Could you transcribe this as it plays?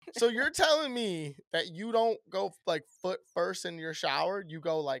So you're telling me that you don't go like foot first in your shower, you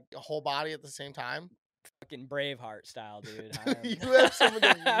go like whole body at the same time? Fucking Braveheart style, dude. You have some of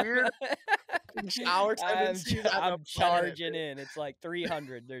the weirdest shower tendencies on the I'm planet. charging in. It's like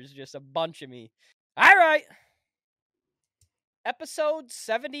 300. There's just a bunch of me. All right. Episode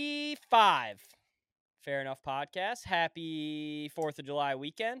 75. Fair Enough Podcast. Happy 4th of July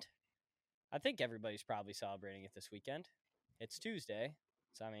weekend. I think everybody's probably celebrating it this weekend. It's Tuesday.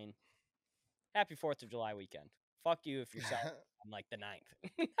 So, I mean, happy 4th of Duly weekend. Fuck you if you're celebrating on like the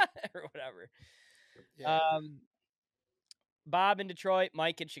 9th or whatever. Yeah. Bob in Detroit,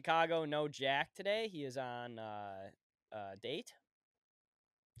 Mike in Chicago. No Jack today. He is on date.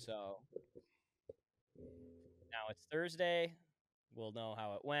 So now it's Thursday. We'll know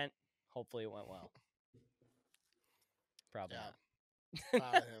how it went. Hopefully it went well. Probably Yeah. not.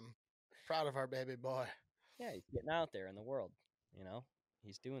 Proud of him. Proud of our baby boy. Yeah, he's getting out there in the world. You know,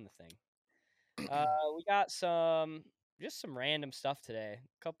 he's doing the thing. We got some random stuff today.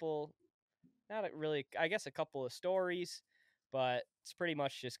 I guess a couple of stories, but it's pretty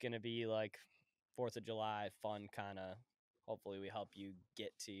much just going to be like 4th of July fun kind of. Hopefully we help you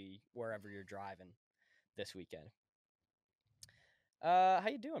get to wherever you're driving this weekend. How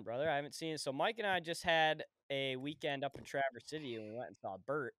you doing, brother? I haven't seen you. So Mike and I just had a weekend up in Traverse City, and we went and saw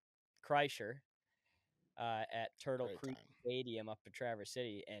Bert Kreischer at Turtle Great Creek time. Stadium up in Traverse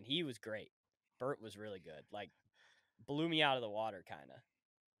City, and he was great. Bert was really good. Like, blew me out of the water, kind of.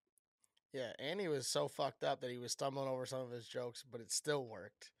 Yeah, and he was so fucked up that he was stumbling over some of his jokes, but it still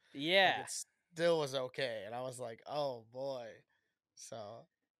worked. Yeah. Like, it still was okay. And I was like, oh, boy. So.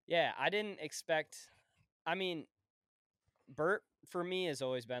 Yeah, I didn't expect... I mean, Bert, for me, has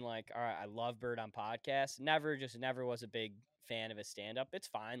always been like, all right, I love Bert on podcasts. Never was a big fan of his stand-up. It's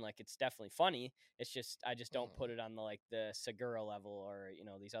fine. Like, it's definitely funny. It's just, I just don't put it on the Segura level or,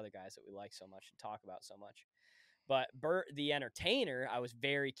 these other guys that we like so much and talk about so much. But Bert, the entertainer, I was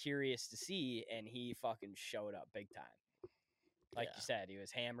very curious to see, and he fucking showed up big time. Like you said, he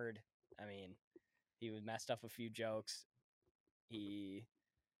was hammered. I mean, he was messed up a few jokes. He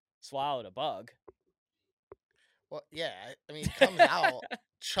swallowed a bug. Well, yeah. I mean, he comes out,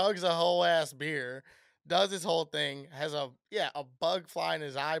 chugs a whole ass beer, does his whole thing, has a bug fly in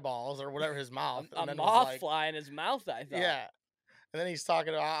his eyeballs or whatever his mouth. A and then moth fly in his mouth, I thought. Yeah. And then he's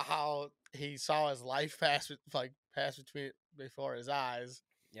talking about how he saw his life pass between before his eyes.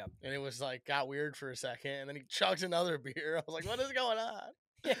 Yep. And it was like got weird for a second, and then he chugs another beer. I was like, "What is going on?"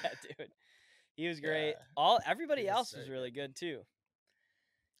 Yeah, dude, he was great. Yeah, Everybody else was really good too.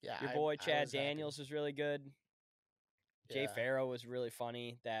 Yeah, your boy Chad was Daniels happy. was really good. Jay Yeah. Farrow was really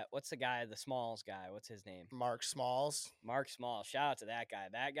funny. What's the guy, the Smalls guy? What's his name? Mark Smalls. Mark Smalls. Shout out to that guy.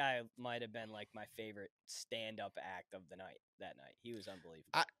 That guy might have been like my favorite stand-up act of the night. That night, he was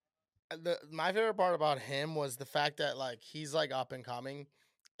unbelievable. My favorite part about him was the fact that like he's like up and coming,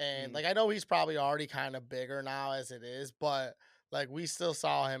 and Mhm. like I know he's probably already kind of bigger now as it is, but like we still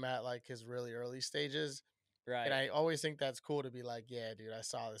saw him at like his really early stages. Right. And I always think that's cool to be like, yeah, dude, I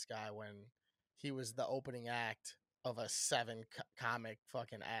saw this guy when he was the opening act of a 7 comic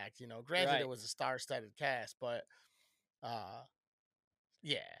fucking act. Granted Right. it was a star-studded cast, but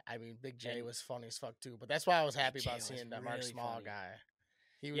yeah, I mean, Big J was funny as fuck too. But that's why I was happy about seeing that Mark Small guy.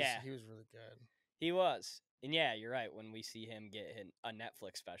 He was really good. He was. And yeah, you're right. When we see him get a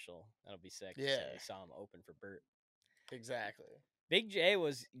Netflix special, that'll be sick. Yeah, we saw him open for Bert. Exactly. Big J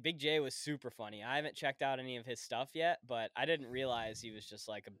was super funny. I haven't checked out any of his stuff yet, but I didn't realize he was just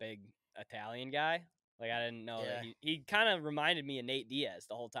like a big Italian guy. Like, I didn't know that he kind of reminded me of Nate Diaz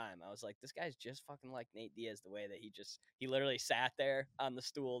the whole time. I was like, this guy's just fucking like Nate Diaz, the way that he literally sat there on the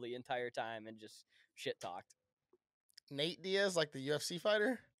stool the entire time and just shit talked. Nate Diaz, like the UFC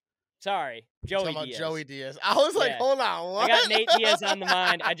fighter? Sorry, Joey Diaz. Joey Diaz. I was like, hold on, what? I got Nate Diaz on the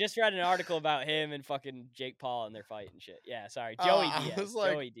mind. I just read an article about him and fucking Jake Paul and their fight and shit. Yeah, sorry, Joey Diaz. I was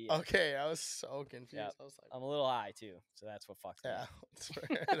like, Joey Diaz. Okay, I was so confused. Yep. I was like, I'm a little high too, so that's what fucks me. Yeah,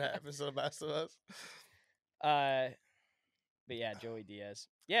 it happens to the best of us. But yeah, Joey Diaz.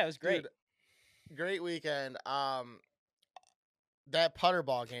 Yeah, it was great. Dude, great weekend. That putter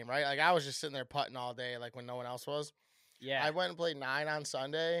ball game, right? Like I was just sitting there putting all day, like when no one else was. Yeah. I went and played 9 on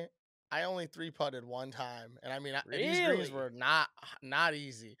Sunday. I only 3-putted one time, and I mean really? These greens were not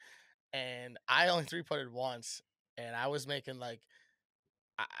easy, and I only 3-putted once, and I was making like,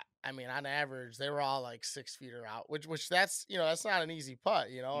 I mean on average they were all like 6 feet or out, which that's that's not an easy putt,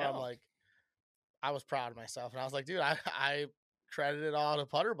 No. I'm like, I was proud of myself, and I was like, dude, I credited it all to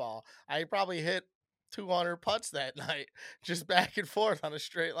putter ball. I probably hit 200 putts that night, just back and forth on a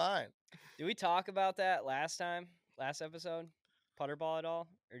straight line. Did we talk about that last episode? putter ball at all,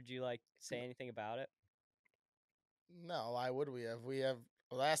 or did you like say anything about it? No, why would we have? We have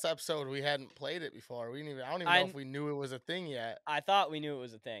last episode we hadn't played it before. We didn't even. I don't even know I if we knew it was a thing yet. I thought we knew it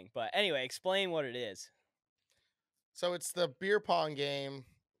was a thing, but anyway, explain what it is. So it's the beer pong game,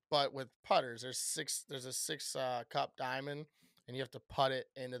 but with putters. There's a six cup diamond, and you have to putt it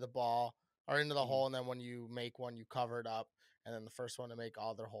into the ball or into the Mhm. hole. And then when you make one, you cover it up, and then the first one to make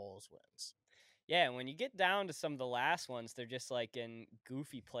all their holes wins. Yeah, and when you get down to some of the last ones, they're just like in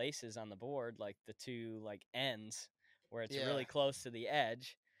goofy places on the board, like the two like ends where it's Yeah, really close to the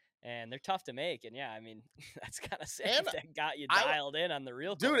edge, and they're tough to make. And yeah, I mean that's kind of sick and if that got you I dialed in on the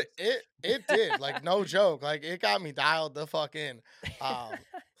real dude, course. it did like no joke. Like it got me dialed the fuck in. Um,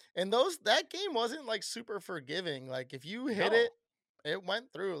 and that game wasn't like super forgiving. Like if you hit No. it, it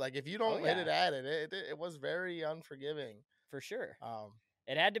went through. Like if you Oh don't hit it yeah, at it, it was very unforgiving. for sure. Um,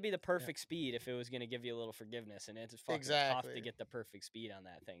 It had to be the yeah, perfect speed if it was going to give you a little forgiveness, and it's fucking tough to exactly. get the perfect speed on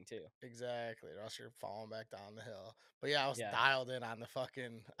that thing too. Exactly, or else you're falling back down the hill. But yeah, I was Yeah, dialed in on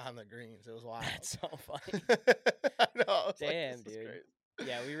the greens. It was wild. that's so funny. I know. I was like, Damn, this is dude. great.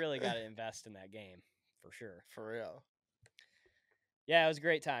 Yeah, we really got to invest in that game for sure. For real. Yeah, it was a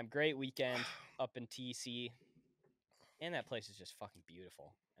great time. Great weekend up in TC. And that place is just fucking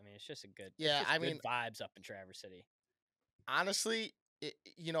beautiful. I mean, it's just Yeah, I mean, good vibes up in Traverse City. honestly,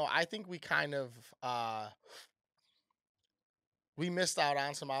 I think we kind of we missed out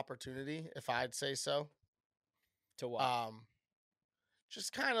on some opportunity, if I'd say so. To what? Um,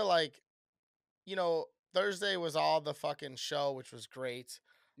 just kind of like, you know, Thursday was all the fucking show, which was great.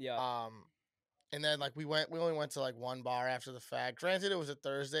 Yeah. Um, and then like we only went to like one bar after the fact. Granted, it was a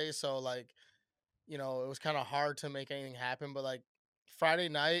Thursday, so like, it was kind of hard to make anything happen. But like Friday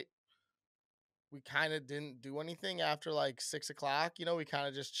night, we kind of didn't do anything after like 6 o'clock. We kind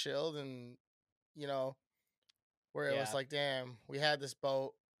of just chilled and you know where it was Yeah. like, damn, we had this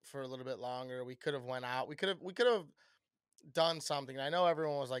boat for a little bit longer. We could have went out. We could have done something. I know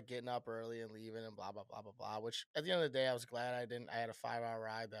everyone was like getting up early and leaving and blah blah blah blah blah. Which at the end of the day, I was glad I didn't. I had a 5 hour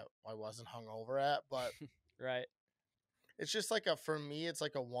ride that I wasn't hungover at. But Right. it's just like for me, it's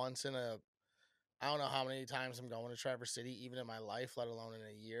like a once in a. I don't know how many times I'm going to Traverse City, even in my life, let alone in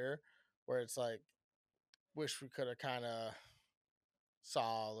a year, where it's like, wish we could have kind of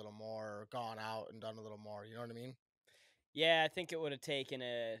saw a little more or gone out and done a little more. You know what I mean? Yeah, I think it would have taken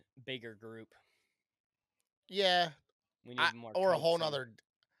a bigger group. Yeah, We need more or a whole coaxing. nother.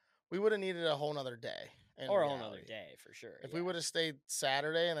 We would have needed a whole nother day. Or a whole nother day, for sure. If Yeah. we would have stayed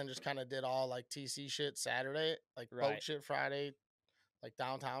Saturday and then just kind of did all like TC shit Saturday, like boat Right. shit Friday, like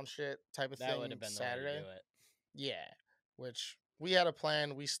downtown shit type of That would thing have been Saturday. the way to do it. Yeah, which we had a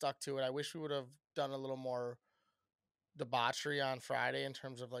plan. We stuck to it. I wish we would have done a little more debauchery on Friday in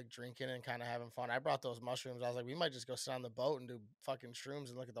terms of like drinking and kind of having fun. I brought those mushrooms. I was like, we might just go sit on the boat and do fucking shrooms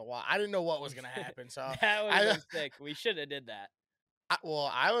and look at the water. I didn't know what was gonna happen, so That would I, have been sick. We should have did that.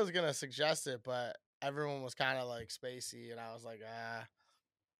 I was gonna suggest it, but everyone was kind of like spacey, and I was like,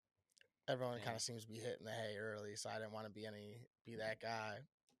 everyone Yeah. kind of seems to be hitting the hay early, so I didn't want to be that guy.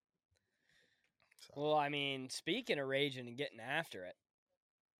 So. Well, I mean, speaking of raging and getting after it,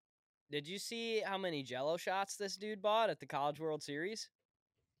 did you see how many Jello shots this dude bought at the College World Series?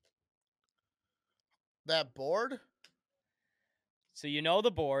 That board? So you know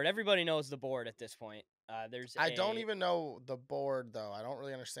the board. Everybody knows the board at this point. I don't even know the board though. I don't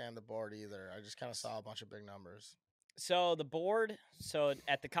really understand the board either. I just kind of saw a bunch of big numbers. So the board. So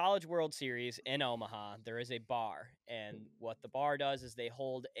at the College World Series in Omaha, there is a bar, and what the bar does is they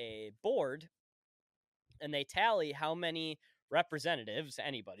hold a board, and they tally how many representatives,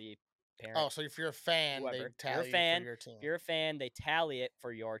 anybody, parent, Oh, so if you're a fan, whoever, they if tally you're a you fan, for your team. if you're a fan, they tally it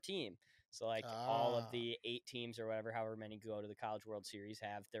for your team. So like all of Ah. the 8 teams or whatever, however many go to the College World Series,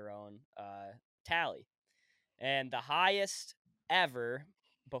 have their own tally. And the highest ever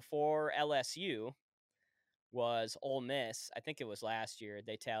before LSU was Ole Miss. I think it was last year.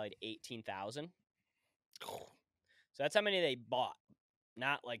 They tallied 18,000. So that's how many they bought,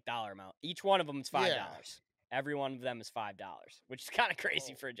 not like dollar amount. Each one of them is $5. Yeah. Every one of them is $5, which is kind of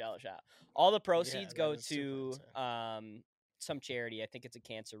crazy for a Jello shot. All the proceeds that go is super to some charity. I think it's a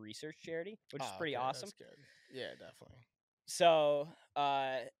cancer research charity, which is pretty okay, awesome. That's good. Yeah, definitely. So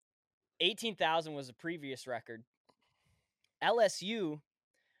 18,000 was the previous record. LSU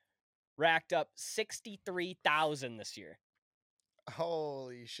racked up 63,000 this year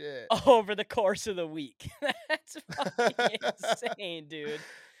Holy shit. over the course of the week. That's fucking insane, dude.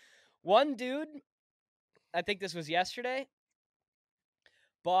 One dude, I think this was yesterday,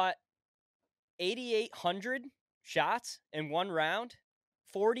 bought 8,800 shots in one round,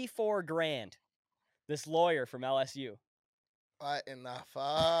 44 grand. This lawyer from LSU. What in the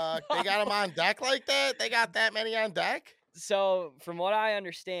fuck? They got them on deck like that? They got that many on deck? So, from what I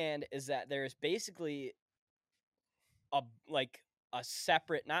understand, is that there's basically a like a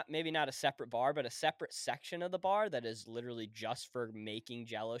separate, not a separate bar, but a separate section of the bar that is literally just for making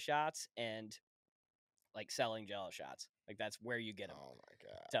Jello shots and like selling Jello shots. Like that's where you get them Oh my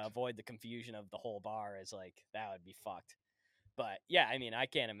to god. avoid the confusion of the whole bar. Is like that would be fucked. But yeah, I mean, I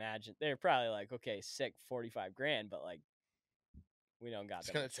can't imagine. They're probably like, okay, sick, 45 grand, but like we don't got It's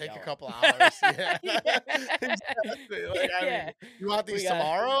that gonna much take a Jello. couple hours. Yeah. Yeah, Exactly. Like, I mean, yeah. you want We these got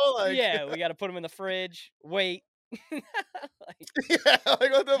tomorrow? Like, yeah, we got to put them in the fridge. Wait. Like, yeah,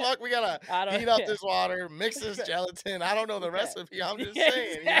 like what the fuck? We gotta I don't. heat up Yeah. this water, mix this gelatin. I don't know the Yeah. recipe. I'm just Yeah,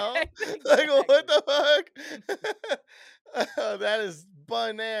 saying, you know? Like, exactly. what the fuck? That is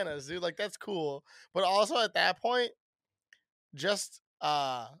bananas, dude. Like, that's cool. But also at that point, just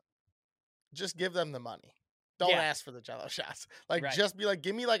just give them the money. Don't Yeah, ask for the jello shots. Like, right. just be like,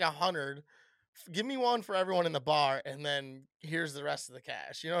 give me like 100. Give me one for everyone in the bar, and then here's the rest of the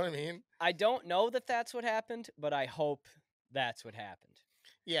cash. You know what I mean? I don't know that that's what happened, but I hope that's what happened.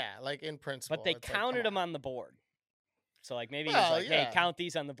 Yeah, like in But principle, they it's like, come counted them on. on the board. So like maybe he was Well, like, "Hey, yeah, count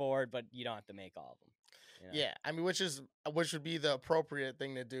these on the board, but you don't have to make all of them." You know? yeah. I mean, which would be the appropriate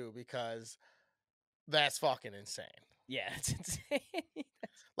thing to do because that's fucking insane. Yeah, it's insane.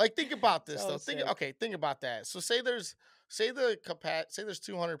 Like, think about this So though. Think sick. okay, think about that. So say there's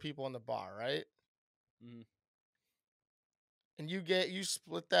 200 people in the bar, right? Mhm. And you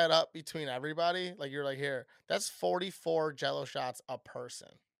split that up between everybody. Like you're like, here, that's 44 Jello shots a person.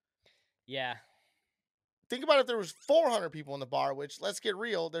 Yeah, Think about if there was 400 people in the bar, which let's get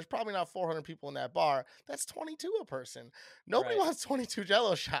real, there's probably not 400 people in that bar. That's 22 a person. Nobody right. wants 22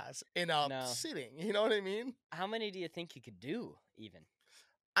 Jello shots in a No. sitting. You know what I mean? How many do you think you could do even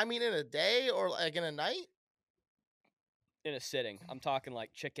I mean, in a day or like in a night. in a sitting? I'm talking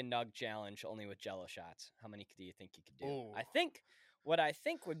like chicken nug challenge only with Jello shots. How many do you think you could do? Oh, What I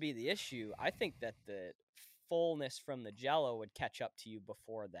think would be the issue. I think that the fullness from the Jello would catch up to you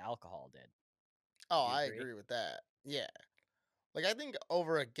before the alcohol did. oh, Do you I agree? agree with that. Yeah. Like I think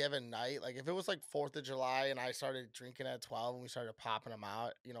over a given night, like if it was like 4th of July and I started drinking at 12 and we started popping them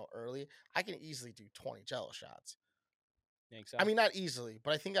out, early, I can easily do 20 Jello shots. Think I so? mean, not easily,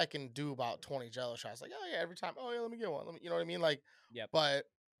 but I think I can do about 20 Jello shots. Like, oh yeah, every time. Oh yeah, let me get one. You know what I mean? Like, Yep. but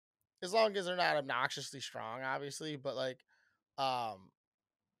as long as they're not obnoxiously strong, obviously. But like, um,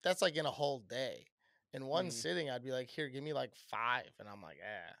 that's like in a whole day. In one Mhm. sitting, I'd be like, here, give me like 5, and I'm like,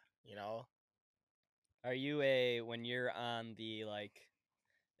 yeah, you know. Are you when you're on the like?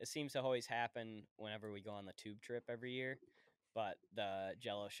 It seems to always happen whenever we go on the tube trip every year. But the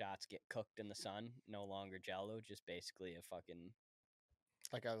Jello shots get cooked in the sun. No longer Jello, just basically a fucking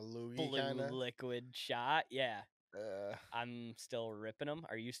Like a loogie blue kind of. liquid shot. Yeah, Uh, I'm still ripping them.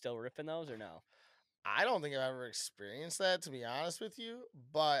 Are you still ripping those or no? I don't think I've ever experienced that, to be honest with you,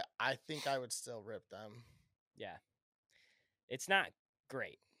 but I think I would still rip them. Yeah, it's not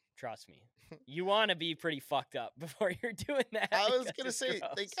great. Trust me. You want to be pretty fucked up before you're doing that I was because gonna it's say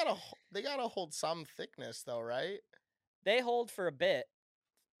they gross. gotta hold some thickness though, right? They hold for a bit,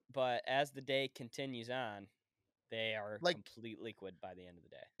 but as the day continues on, they are Like, complete liquid by the end of the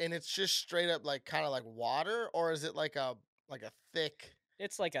day. and it's just straight up like kind of like water, or is it like a thick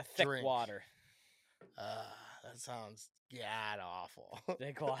It's like a thick drink? water. That sounds god awful.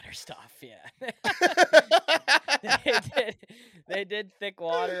 Thick water stuff, yeah. they did they did thick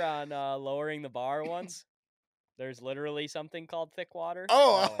water on lowering the bar once. There's literally something called thick water. And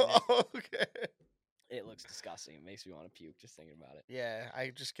Oh, okay. it looks disgusting. It makes me want to puke just thinking about it. Yeah,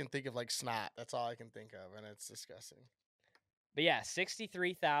 I just can think of like snot. That's all I can think of, and it's disgusting. But yeah,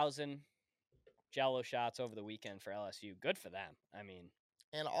 63,000 Jello shots over the weekend for LSU. Good for them. I mean,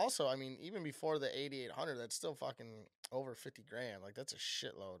 And also, I mean, even before the 8,800, that's still fucking over 50 grand. Like that's a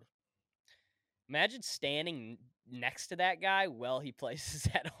shitload. imagine standing next to that guy while he places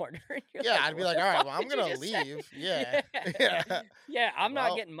that order. And you're Yeah, like, I'd be what like, the all right, fuck well, I'm did you gonna just say? leave. Yeah, yeah. Yeah, I'm not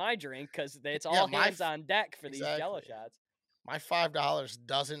Well, getting my drink because it's yeah, all hands on deck for these Jello exactly. shots. My $5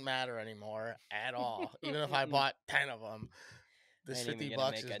 doesn't matter anymore at all. Even if I bought 10 of them, this Ain't even 50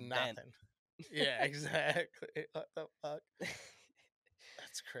 gonna bucks make is a dent. nothing. Yeah, exactly. What the fuck?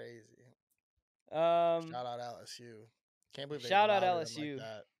 That's crazy. um, Shout out LSU. Can't believe they shout out routed them like LSU.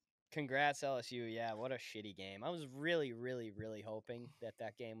 that. Congrats LSU. Yeah, what a shitty game. I was really, really, really hoping that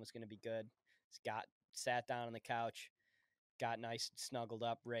that game was gonna be good. Scott sat down on the couch, got nice and snuggled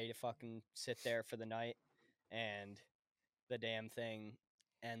up, ready to fucking sit there for the night, and the damn thing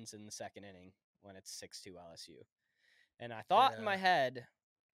ends in the second inning when it's 6-2 LSU. And I thought in Yeah. my head,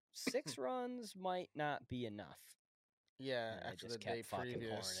 6 runs might not be enough. Yeah, and they after the just day kept fucking pouring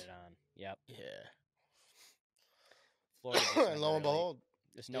previous. it on. Yep. Yeah. Florida just And never lo and really, behold,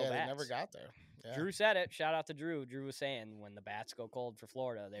 just no yeah, they never bats. got there. Yeah. Drew said it. Shout out to Drew. Drew was saying when the bats go cold for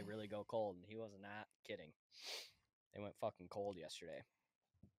Florida, they really go cold, and he was not kidding. They went fucking cold yesterday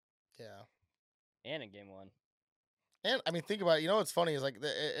Yeah. and in game one. And I mean, think about it. You know what's funny is like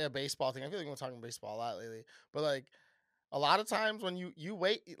a baseball thing. I feel like we're talking baseball a lot lately, but like a lot of times when you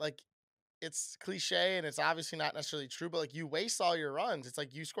wait, like it's cliche and it's obviously not necessarily true, but like you waste all your runs. It's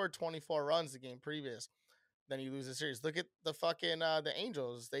like you scored 24 runs the game previous, then you lose the series. Look at the fucking the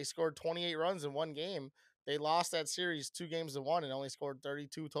Angels. They scored 28 runs in one game. They lost that series 2 games to 1 and only scored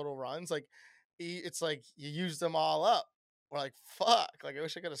 32 total runs. Like it's like you used them all up. We're like, fuck. Like I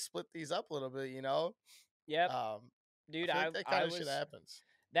wish I could have split these up a little bit, you know? Yep, I dude. feel like that kind I of shit was. happens.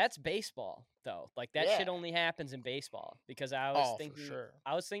 That's baseball though. Like that Yeah. shit only happens in baseball because I was Oh, for thinking. sure.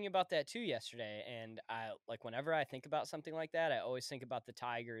 I was thinking about that too yesterday, and I like whenever I think about something like that, I always think about the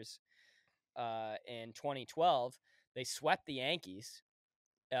Tigers. In 2012, they swept the Yankees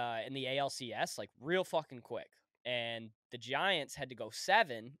in the ALCS like real fucking quick. And the Giants had to go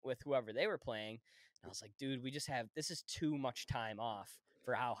 7 with whoever they were playing. And I was like, dude, we just have this is too much time off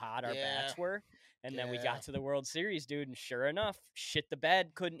for how hot our Yeah. bats were. And then we Yeah. got to the World Series, dude, and sure enough, shit the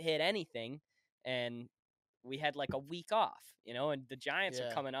bed, couldn't hit anything. And we had like a week off, and the Giants are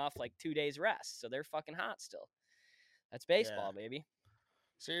Yeah. coming off like 2 days rest. So they're fucking hot still. That's Yeah. baseball, baby.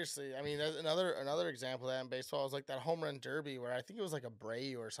 Seriously, I mean, another example of that in baseball was like that home run derby where I think it was like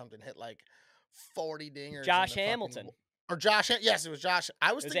Abreu or something hit like 40 dingers in Josh the fucking Hamilton. or Josh. Yes, it was Josh.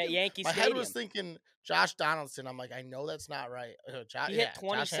 I was It was at thinking Yankee my head was Stadium. thinking Josh Donaldson. I'm like, I know that's not right. He Yeah, hit Josh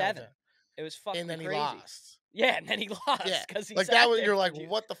 27. Hamilton, It was and fucking then he crazy. lost. Yeah, and then he Yeah, lost because he like that sat was there you're for like,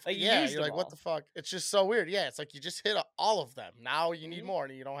 what the like he yeah, used you're them like, what the all. fuck? It's just so weird. Yeah, it's like you just hit all of them. Now you need Hmm. more,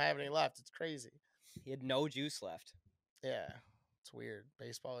 and you don't have any left. It's crazy. He had no juice left. Yeah, it's weird.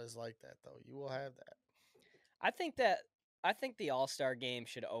 Baseball is like that though. You will have that. I think that I think the All-Star game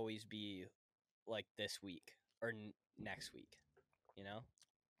should always be like this week or next week, you know,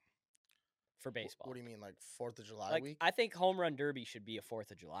 for What baseball. do you mean, like 4th of July Like week? I think home run derby should be a 4th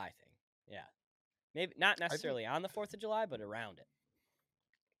of July thing. Yeah. Maybe not I think necessarily on the 4th of July, but around it.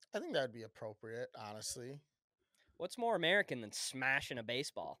 I think that would be appropriate, honestly. What's more American than smashing a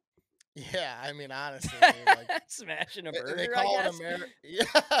baseball? Yeah, I mean, honestly, dude, like Smashing a they burger, I call it guess.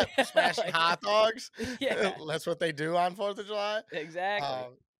 Yeah, smashing Like, hot dogs. yeah, That's what they do on 4th of July.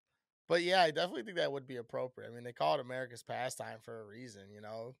 exactly. But yeah, I definitely think that would be appropriate. I mean, they call it America's pastime for a reason, you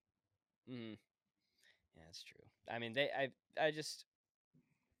know. Mm, yeah, that's true. I mean, I just,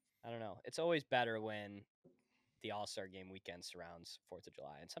 I don't know. It's always better when the All Star Game weekend surrounds 4th of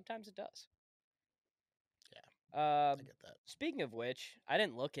July, and sometimes it does. Yeah, I get that. Speaking of which, I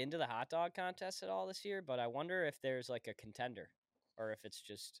didn't look into the hot dog contest at all this year, but I wonder if there's like a contender, or if it's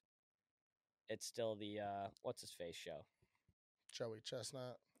still the what's his face show, Joey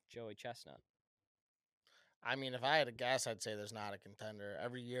Chestnut. Joey Chestnut. I mean, if I had to guess, I'd say there's not a contender.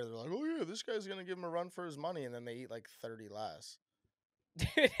 Every year they're like, oh yeah, this guy's gonna give him a run for his money, and then they eat like 30 less.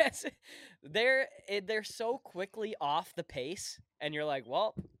 Dude, they're so quickly off the pace, and you're like,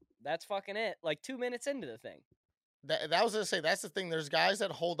 well, that's fucking it. Like 2 minutes into the thing. That was gonna say that's the thing. There's guys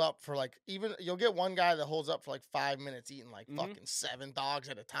that hold up for like even you'll get one guy that holds up for like 5 minutes eating like fucking 7 dogs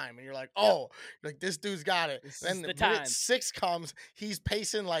at a time, and you're like, Yep. oh, like this dude's got it. This Then is the the minute time. 6 comes, he's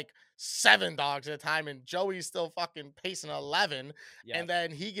pacing like 7 dogs at a time, and Joey's still fucking pacing 11. Yep. And then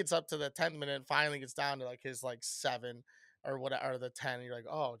he gets up to the 10th minute and finally gets down to like his like 7 or whatever, or the 10. And you're like,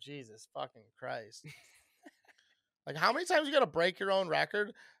 oh Jesus fucking Christ! Like how many times you gotta break your own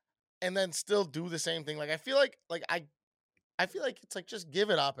record and then still do the same thing? Like I feel like I feel like it's like just give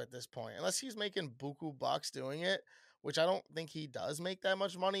it up at this point. Unless he's making buku bucks doing it, which I don't think he does make that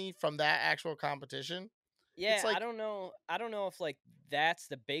much money from that actual competition. Yeah, It's like, I don't know. I don't know if like that's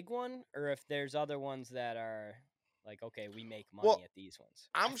the big one or if there's other ones that are like, okay, we make money well, at these ones.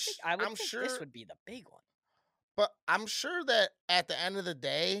 I would I'm think this sure, would be the big one. but I'm sure that at the end of the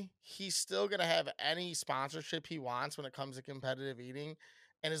day, he's still gonna have any sponsorship he wants when it comes to competitive eating,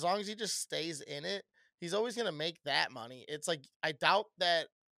 and as long as he just stays in it, he's always gonna make that money. It's like I doubt that.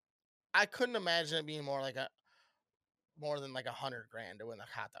 I couldn't imagine it being more than like 100 grand to win the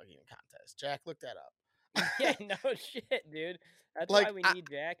hot dog eating contest. Jack, look that Yeah, up. no shit, dude. That's why like we I need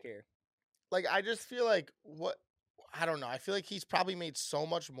Jack here. I just feel like what I don't know. I feel like he's probably made so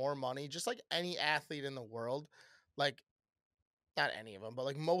much more money, just like any athlete in the world. Like not any of them, but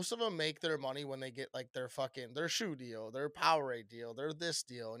like most of them make their money when they get like their shoe deal, their Powerade deal, their this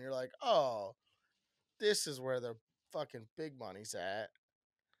deal, and you're like, oh, this is where the fucking big money's at.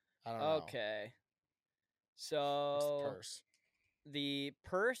 I don't know. Okay. What's the So purse? the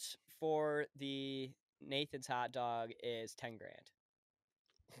purse for the Nathan's hot dog is 10 grand,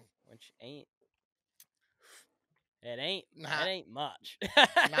 which ain't Not it ain't much.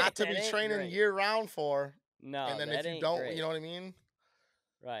 not to It be ain't training great. year round for. And No, then if that you ain't don't, you great. know what I mean?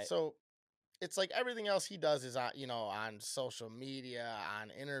 Right. So it's like everything else he does is on, on social media, on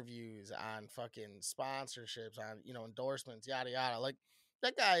interviews, on fucking sponsorships, on, endorsements, yada yada. Like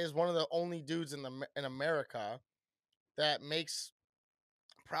that guy is one of the only dudes in America that makes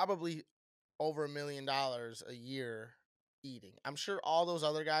probably over $1 million a year eating. I'm sure all those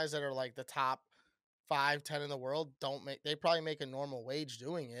other guys that are like the top 5, 10 in the world they probably make a normal wage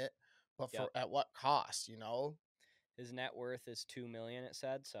doing it, but Yep. for at what cost? His net worth is 2 million, it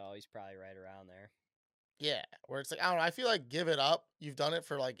said, so he's probably right around there. Yeah, where it's like I don't know. I feel like give it up. You've done it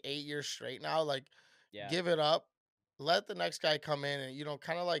for like 8 years straight now. Like, Yeah. give it up. Let the next guy come in and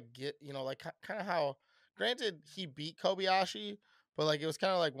kind of like get like kind of how. Granted, he beat Kobayashi, but like it was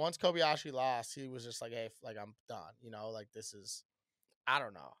kind of like once Kobayashi lost, he was just like, hey, like I'm done. Like this is. I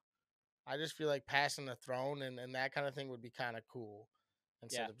don't know. I just feel like passing the throne and that kind of thing would be kind of cool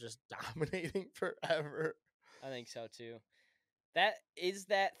instead of just dominating forever. I think so too. Is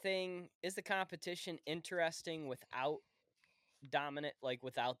the competition interesting without dominant, like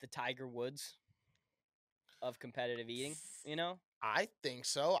without the Tiger Woods of competitive eating, I think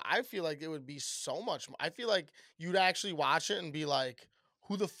so. I feel like it would be so much. I feel like you'd actually watch it and be like,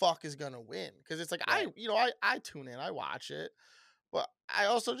 "Who the fuck is gonna win?" Because it's like Right. I tune in, I watch it, but I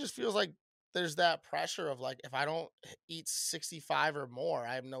also just feels like there's that pressure of like if I don't eat 65 or more,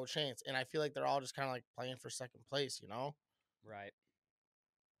 I have no chance. And I feel like they're all just kind of like playing for second place. Right.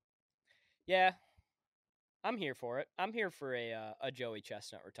 Yeah, I'm here for it. I'm here for a Joey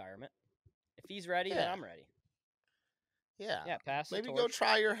Chestnut retirement. If he's ready, then Yeah. I'm ready. Yeah. Yeah, pass the Maybe torch. go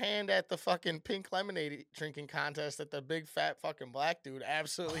try your hand at the fucking pink lemonade drinking contest that the big fat fucking black dude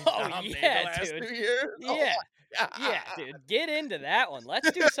absolutely dominated the last dude. 2 years. Yeah. Oh Yeah, dude, get into that one.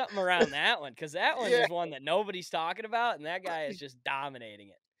 Let's do something around that one, because that one Yeah. is one that nobody's talking about, and that guy is just dominating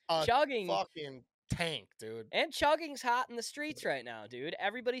it. A Chugging fucking tank, dude. and chugging's hot in the streets right now, dude.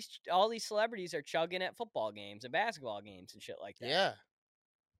 All these celebrities are chugging at football games and basketball games and shit like that. Yeah,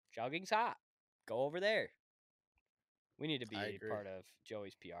 Chugging's hot. Go over there. We need to be I a agree. part of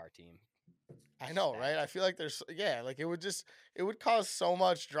Joey's PR team. I know, right? I feel like like it would cause so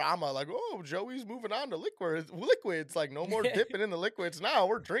much drama. Like, oh, Joey's moving on to liquids. Like, no more dipping in the liquids now.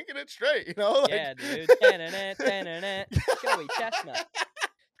 We're drinking it straight. Like, yeah, dude. Joey Chestnut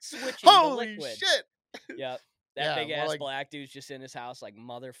switching holy to liquid. shit. Yep. That Yeah, big more ass like black dude's just in his house like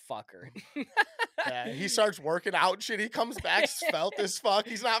motherfucker. yeah, he starts working out and shit. He comes back svelte as fuck.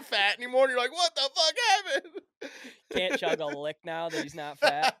 He's not fat anymore. And you're like, what the fuck happened? Can't chug a lick now that he's not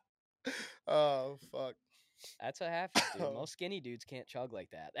fat. Oh fuck. That's what happens, dude. Most skinny dudes can't chug like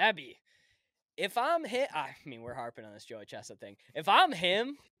that. That'd be if I'm him. I mean, we're harping on this Joey Chestnut thing. If I'm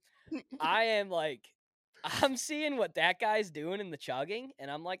him, I am like, I'm seeing what that guy's doing in the chugging,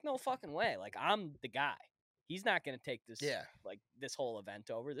 and I'm like, no fucking way. Like, I'm the guy. He's not gonna take this this whole event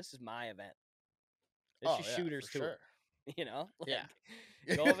over. This is my event. This is shooters for tour. sure.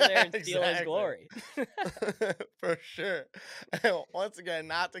 Like, go over there and steal his glory. For sure. Once again,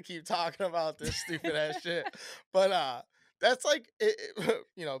 not to keep talking about this stupid ass shit, but that's like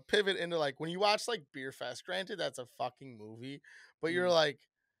pivot into like when you watch like Beer Fest. Granted, that's a fucking movie, but you're like,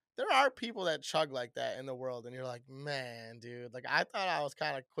 there are people that chug like that in the world, and you're like, man, dude. Like I thought I was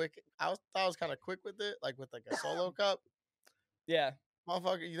kind of quick. Thought I was kind of quick with it, like with like a solo cup. Yeah.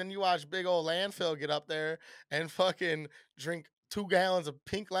 Motherfucker, then you watch big old landfill get up there and fucking drink 2 gallons of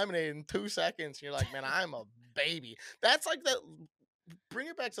pink lemonade in 2 seconds. You're like, man, I'm a baby. That's like that. Bring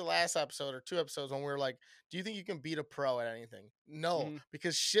it back to the last episode or 2 episodes when we were like, do you think you can beat a pro at anything? No,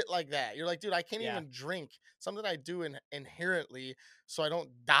 because shit like that. You're like, dude, I can't even drink something I do inherently so I don't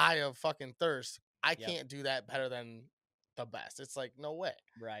die of fucking thirst. I can't do that better than the best. It's like, no way.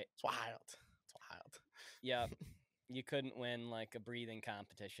 Right. It's wild. It's wild. Yeah. You couldn't win like a breathing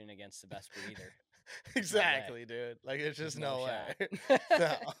competition against the best breather. Exactly, dude. Like it's just no way.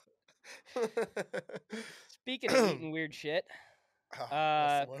 No. Speaking of eating weird shit, what's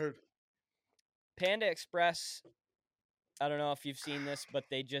the word? Panda Express. I don't know if you've seen this, but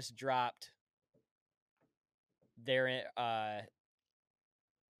they just dropped their how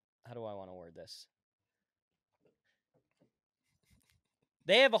do I want to word this?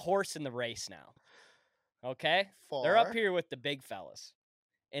 They have a horse in the race now. Okay? They're up here with the big fellas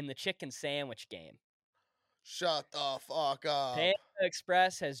in the chicken sandwich game. Shut the fuck up. Panda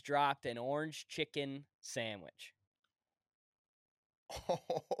Express has dropped an orange chicken sandwich. They're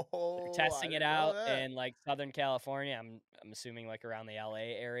Oh, I testing it didn't know out that. in like Southern California. I'm assuming like around the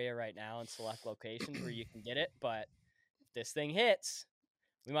LA area right now in select locations where you can get it. But if this thing hits,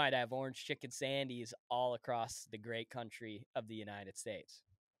 we might have orange chicken sandies all across the great country of the United States.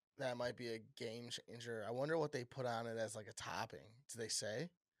 That might be a game changer. I wonder what they put on it as like a topping. Do they say?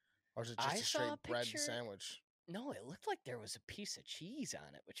 Or is it just I a saw straight a bread picture. sandwich? No, it looked like there was a piece of cheese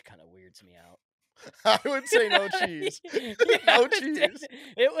on it, which kind of weirds me out. I would say no cheese. Yeah, No cheese.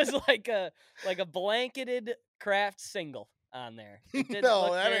 it was like a blanketed Kraft single on there. It didn't No,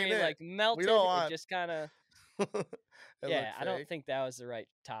 look that ain't very it. like We don't melted. It want just kind of it yeah. look I don't fake. think that was the right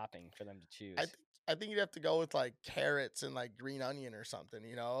topping for them to I choose. think I think you'd have to go with like carrots and like green onion or something,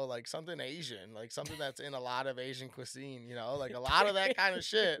 like something Asian, like something that's in a lot of Asian cuisine, like a lot of that kind of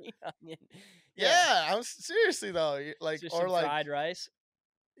shit. Green onion. Yeah, Yeah, seriously though, like just or some like fried rice.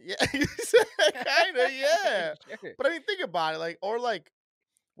 yeah, kind of yeah. Sure. But I mean, think about it, like or like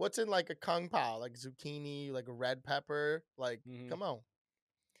what's in like a kung pao, like zucchini, like a red pepper, like Mhm. come on,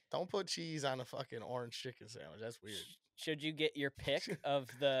 don't put cheese on a fucking orange chicken sandwich. That's weird. Should you get your pick of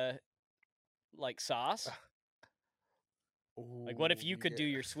the like sauce? Like, what if Ooh, you you could do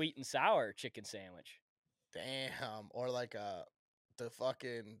get your sweet and sour chicken sandwich? damn, or like the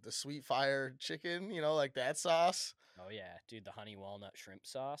sweet fire chicken, like that sauce. Oh yeah, dude, the honey walnut shrimp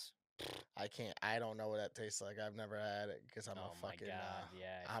sauce. I don't know what that tastes like. I've never had it because Oh my god,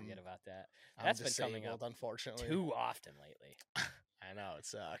 yeah, I forget I'm about that. I'm That's been coming up disabled, unfortunately. too often lately. I know it I'm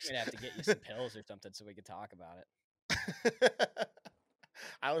sucks. gonna have to get you some pills or something so we can talk about it.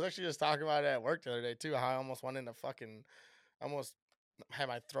 I was actually just talking about it at work the other day too. How I almost went into fucking almost had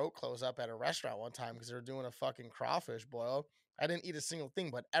my throat close up at a restaurant one time because they were doing a fucking crawfish boil. I didn't eat a single thing,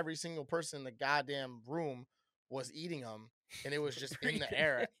 but every single person in the goddamn room was eating them, and it was just in the Breathing.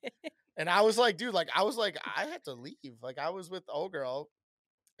 air. And I was like, dude, I was like, I had to leave. Like, I was with the old girl,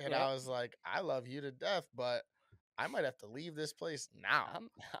 and Yep. I was like, I love you to death, but I might have to leave this place now.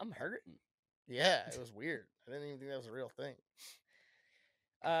 I'm hurting. Yeah, it was weird. I didn't even think that was a real thing.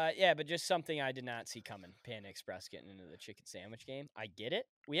 Yeah, but just something I did not see coming. Panda Express getting into the chicken sandwich game. I get it.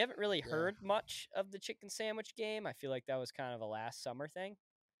 We haven't really Yeah. heard much of the chicken sandwich game. I feel like that was kind of a last summer thing.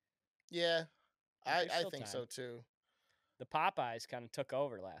 Yeah, But there's I still think time. so too. The Popeyes kind of took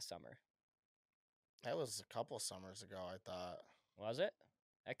over last summer. That was a couple summers ago, I thought. Was it?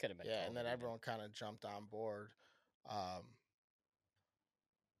 That could have been Yeah, and then COVID even. everyone kind of jumped on board. Um,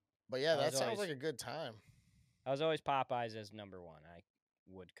 but yeah, I was that sounds always like a good time. Popeyes as number one. I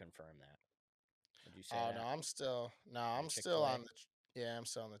would confirm that. Would you say Oh that? no, Or I'm still Chick-fil-A? on yeah, I'm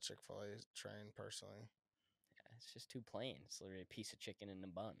still on the Chick-fil-A train personally. Yeah, it's just too plain. It's literally a piece of chicken in a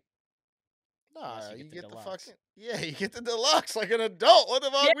bun. Unless Nah, you you get the get the deluxe. fucking you get the deluxe like an adult. What the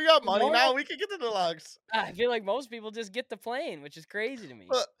Yeah, fuck? We got money no. now. We can get the deluxe. I feel like most people just get the plain, which is crazy to me.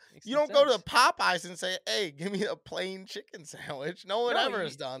 But Makes you no don't go to sense. Popeyes and say, "Hey, give me a plain chicken sandwich." No one ever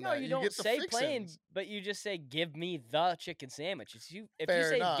has done that. You You don't get the say plain, fixins. but you just say give me the chicken sandwich. If you Fair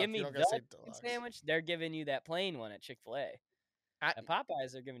say enough. give You me don't the gotta say chicken deluxe. sandwich, they're giving you that plain one at Chick-fil-A. I, At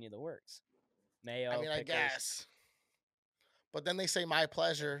Popeyes, they're giving you the works. I Mayo, mean, I pickles. guess. But then they say my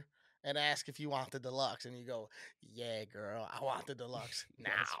pleasure and ask if you want the deluxe, and you go, "Yeah, girl, I want the deluxe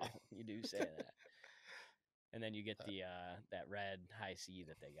That's now." right. You do say that. And then you get the that red high C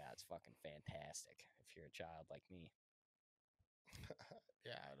that they got. It's fucking fantastic if you're a child like me.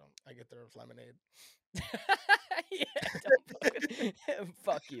 Yeah, I don't. I get their lemonade. Yeah, don't fuck with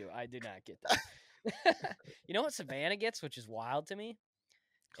fuck you. I do not get that. You know what Savannah gets, which is wild to me,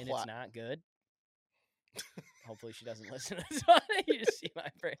 and it's What? not good. Hopefully she doesn't listen to this one. You just see my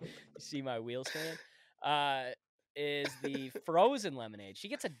you see my wheels spinning. Is the frozen lemonade. She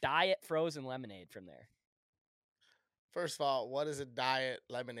gets a diet frozen lemonade from there. First of all, what is a diet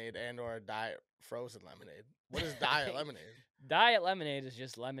lemonade and or a diet frozen lemonade? What is diet lemonade? Diet lemonade is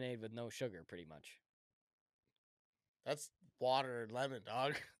just lemonade with no sugar, pretty much. That's water and lemon,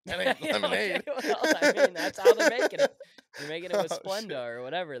 dog. That ain't lemonade. Okay, well, I mean, that's how they're making it. They're making it with Oh, shit. Splenda or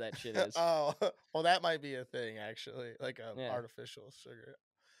whatever that shit is. Oh, well, that might be a thing actually, like a Yeah, artificial sugar.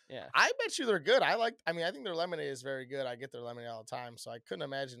 yeah. I bet you they're good. I mean, I think their lemonade is very good. I get their lemonade all the time, so I couldn't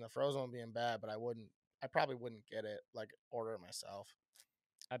imagine the frozen one being bad. But I probably wouldn't get it. Like order it myself.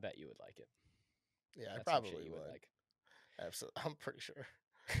 I bet you would like it. Yeah, I That's some probably shit you would would. like. Absolutely, I'm pretty sure.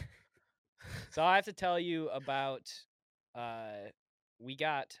 So I have to tell you about we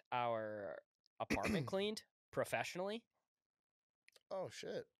got our apartment cleaned professionally, Oh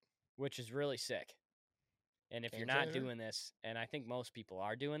shit, which is really sick. And if you're game not changer. doing this, and I think most people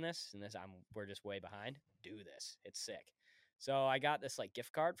are doing this, and we're just way behind, do this. It's sick. So I got this like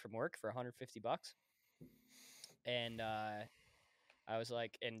gift card from work for $150. And I was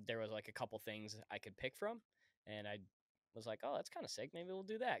like, and there was like a couple things I could pick from, and I was like, oh, that's kind of sick. Maybe we'll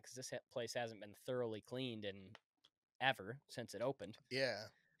do that because this place hasn't been thoroughly cleaned in ever since it opened. Yeah.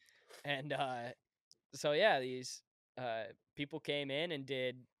 And so yeah, these people came in and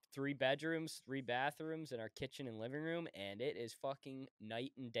did 3 bedrooms, 3 bathrooms, and our kitchen and living room, and it is fucking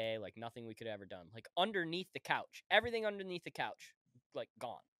night and day, like nothing we could have ever done. Like underneath the couch, everything underneath the couch, like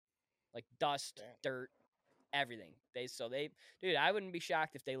gone, like dust, Damn. dirt, everything. Dude, I wouldn't be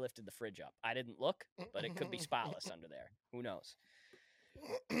shocked if they lifted the fridge up. I didn't look, but it could be spotless under there. Who knows?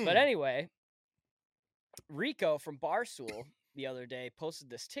 But anyway, Rico from Barstool the other day posted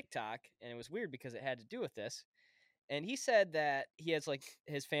this TikTok, and it was weird because it had to do with this. And he said that he has like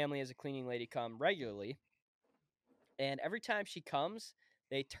his family has a cleaning lady come regularly, and every time she comes,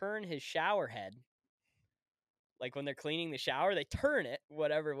 they turn his shower head. Like when they're cleaning the shower, they turn it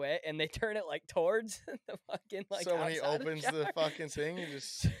whatever way, and they turn it like towards the fucking like. So when he outside of opens shower. the fucking thing, he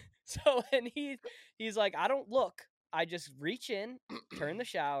just So when he's like, I don't look, I just reach in, turn the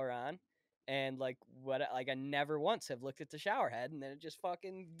shower on, and like I never once have looked at the shower head, and then it just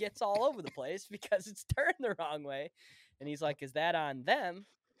fucking gets all over the place because it's turned the wrong way. And he's like, is that on them,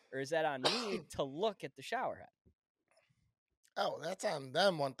 or is that on me to look at the shower head? Oh, that's on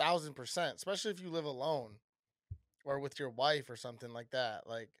them 1000%, especially if you live alone or with your wife or something like that.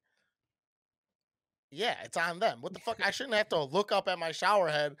 Like, yeah, it's on them. What the fuck? I shouldn't have to look up at my shower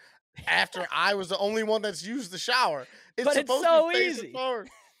head after I was the only one that's used the shower. But it's so to be facing easy. forward.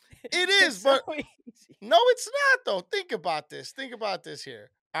 It is, It's but so easy. no, it's not though. Think about this. Think about this here.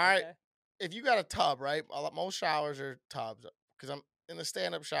 All right. Okay. If you got a tub, right? Most showers are tubs because I'm in the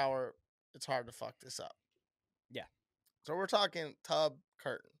stand-up shower. It's hard to fuck this up. Yeah. So we're talking tub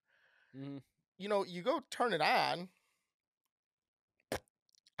curtain. Mm-hmm. You know, you go turn it on.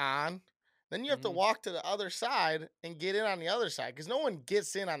 Then you have to walk to the other side and get in on the other side because no one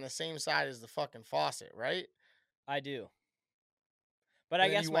gets in on the same side as the fucking faucet, right? I do. But And I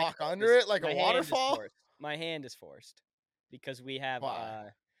then guess you my walk hand under is- it like my a hand is waterfall. forced. My hand is forced because we have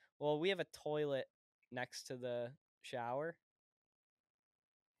Why? we have a toilet next to the shower.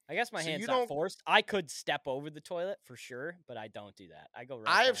 I guess my So hand's you not don't- forced. I could step over the toilet for sure, but I don't do that. I go right.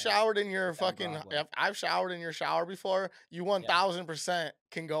 I have down. showered in your down fucking. Broadway. I've showered in your shower before. You 1000%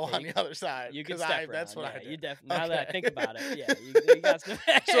 can go Yeah, on the other side. You can 'cause step that's around, what yeah, I did. You now that I Okay. think about it, yeah, you got some.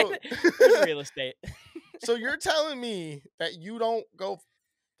 So- There's real estate. So you're telling me that you don't go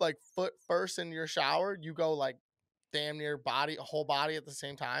like foot first in your shower? You go like damn near whole body at the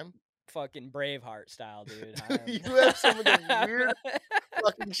same time? Fucking Braveheart style, dude. You have some of the weird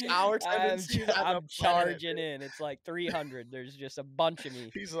fucking shower tendencies. on the I'm planet, charging dude. in. It's like 300. There's just a bunch of me.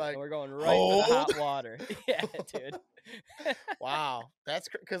 He's like, And we're going right for the "Hold." hot water. Yeah, dude. wow, that's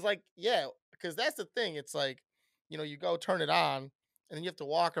because like because that's the thing. It's like you go turn it on, and then you have to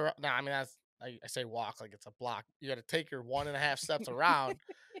walk around. Nah, I mean I say walk like it's a block. You got to take your 1.5 steps around,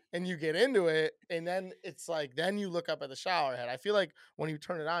 and you get into it, and then it's like then you look up at the shower head. I feel like when you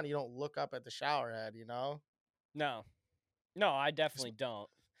turn it on, you don't look up at the shower head. No, I definitely don't.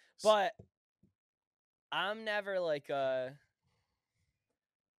 But I'm never like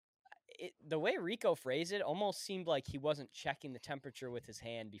the way Rico phrased it almost seemed like he wasn't checking the temperature with his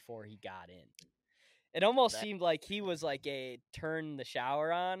hand before he got in. It almost seemed like he was like a turn the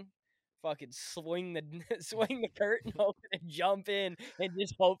shower on, fucking swing the curtain open and jump in and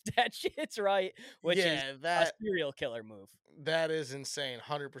just hope that shit's right, which is a serial killer move. That is insane,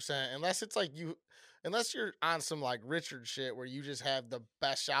 100%. Unless you're on some like Richard shit where you just have the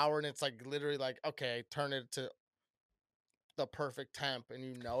best shower and it's like literally like, okay, turn it to the perfect temp and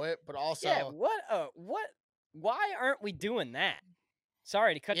you know it. But also, yeah, why aren't we doing that?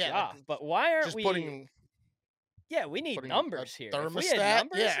 Sorry to cut you off, but why aren't we putting? Yeah, we need numbers here. Thermostat? If we had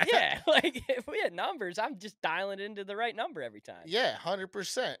numbers, Yeah. like if we had numbers, I'm just dialing it into the right number every time. Yeah,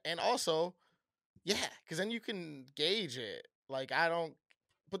 100%. And also, yeah, because then you can gauge it. Like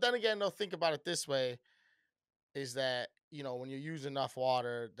but then again, they'll think about it this way: is that when you use enough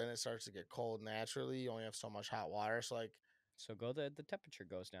water, then it starts to get cold naturally. You only have so much hot water, so the temperature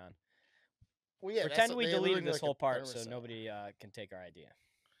goes down. Well, yeah. Pretend we deleted this like whole part so nobody can take our idea.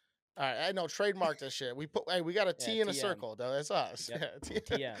 All right, I know. Trademark this shit. We got a T in a TM. circle, though. That's us. Yep.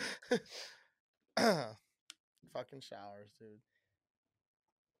 Yeah, TM. Fucking showers, dude.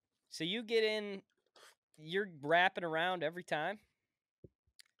 So you get in, you're wrapping around every time.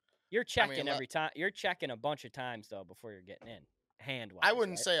 You're checking every time. You're checking a bunch of times though before you're getting in, hand-wise. I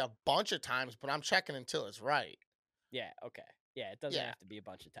wouldn't say a bunch of times, but I'm checking until it's right. Yeah. Okay. Yeah, it doesn't have to be a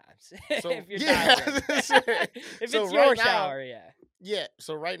bunch of times. So, if you're yeah, dialed in. that's right. If So it's your right now- shower, yeah. Yeah,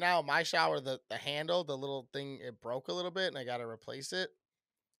 so right now my shower, the handle, the little thing, it broke a little bit, and I got to replace it.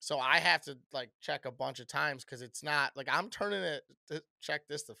 So I have to like check a bunch of times because it's not like I'm turning it. Check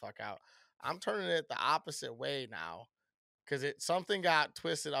this the fuck out. I'm turning it the opposite way now because it something got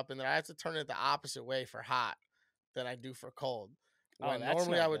twisted up in there. I have to turn it the opposite way for hot than I do for cold. Oh, When that's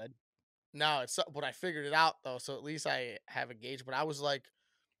normally no I would. good. No, it's but I figured it out though, so at least I have a gauge. But I was like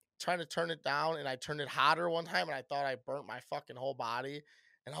trying to turn it down, and I turned it hotter one time, and I thought I burnt my fucking whole body.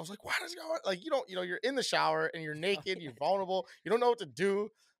 And I was like, why does it go like you don't, you're in the shower and you're Oh, naked, you're yeah. vulnerable, you don't know what to do.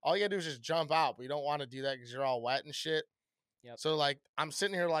 All you gotta do is just jump out, but you don't want to do that because you're all wet and shit. Yep. So like I'm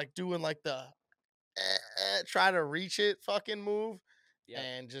sitting here like doing like the try to reach it fucking move Yep.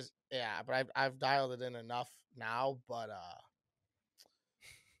 and just yeah, but I've dialed it in enough now, but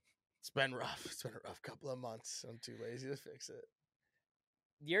it's been rough. It's been a rough couple of months. I'm too lazy to fix it.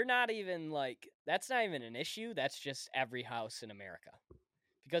 You're not even like that's not even an issue. That's just every house in America.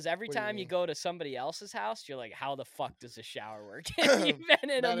 Because every What do you time you mean? go to somebody else's house, you're like, how the fuck does a shower work? And you've been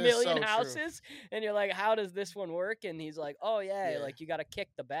in a That is million so true. houses and you're like, how does this one work? And he's like, oh, yeah, Yeah. like you got to kick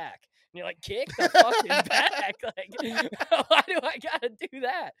the back. And you're like, kick the fucking back? Like, why do I got to do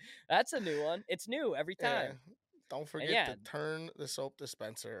that? That's a new one. It's new every Yeah. time. Don't And forget yeah, to turn the soap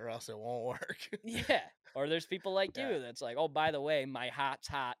dispenser or else it won't work. yeah. Or there's people like Yeah. you that's like, oh, by the way, my hot's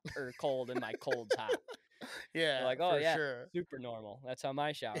hot or cold and my cold's hot. You're Yeah, like, oh, for yeah, sure. super normal. That's how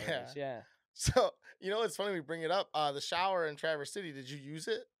my shower Yeah. is. Yeah. So, it's funny we bring it up. The shower in Traverse City, did you use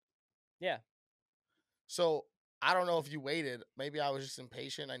it? Yeah. So, I don't know if you waited. Maybe I was just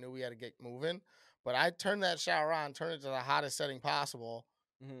impatient. I knew we had to get moving. But I turned that shower on, turned it to the hottest setting possible.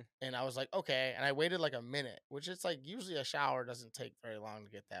 Hmm. And I was like, okay. And I waited like a minute, which it's like usually a shower doesn't take very long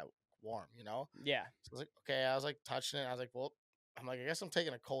to get that warm, Yeah. So I was like, okay. I was like touching it. I was like, well, I'm like, I guess I'm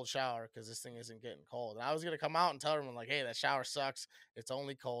taking a cold shower because this thing isn't getting cold. And I was gonna come out and tell them like, hey, that shower sucks. It's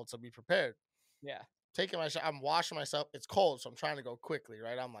only cold, so be prepared. Yeah. Taking my shower, I'm washing myself. It's cold, so I'm trying to go quickly,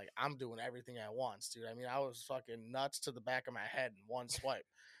 right? I'm like, I'm doing everything at once, dude. I mean, I was fucking nuts to the back of my head in one swipe,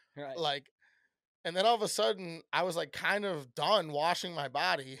 Right. like. And then all of a sudden, I was like kind of done washing my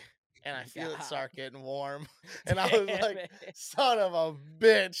body, and I feel it God. start getting warm. And I was Damn like, it. son of a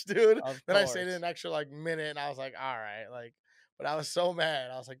bitch, dude. Of Then I stayed in course. an extra like minute, and I was like, all right, like, but I was so mad.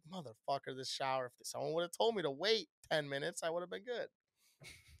 I was like, motherfucker, this shower. If someone would have told me to wait 10 minutes, I would have been good.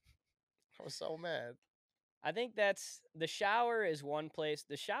 I was so mad. I think that's the shower is one place.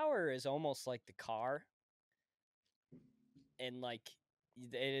 The shower is almost like the car. And like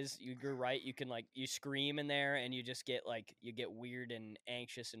it is you're right. You can like you scream in there and you just get like you get weird and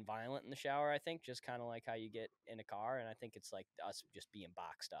anxious and violent in the shower, I think, just kind of like how you get in a car. And I think it's like us just being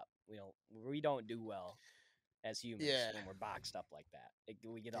boxed up. We don't do well as humans Yeah, when we're boxed up like that.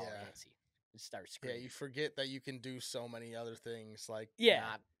 We get all yeah, antsy and start yeah. screaming. You forget that you can do so many other things, like Yeah.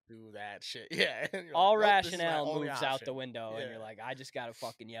 not do that shit. Yeah, and you're like, All nope, this is my rationale only moves out option. the window, and you're Yeah. like, I just gotta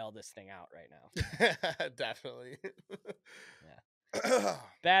fucking yell this thing out right now. Definitely. Yeah.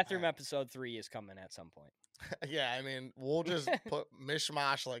 Bathroom Man. episode 3 is coming at some point. Yeah, I mean, we'll just put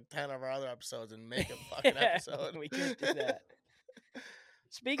mishmash like 10 of our other episodes and make a fucking Yeah, episode. we can do that.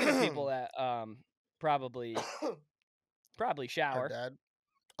 Speaking of people that probably Our shower. dad.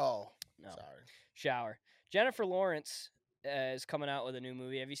 Oh, No, sorry. shower. Jennifer Lawrence is coming out with a new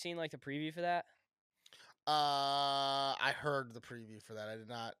movie. Have you seen like the preview for that? I heard the preview for that. I did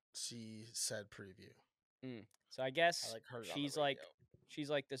not see said preview. So I I guess like heard it on she's the radio. she's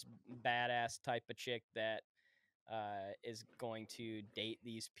like this badass type of chick that is going to date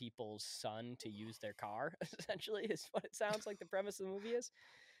these people's son to use their car. Essentially, is what it sounds like the premise of the movie is.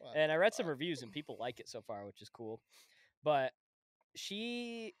 What And I the read some fuck? reviews and people like it so far, which is cool. But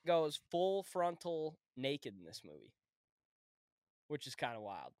she goes full frontal naked in this movie, which is kind of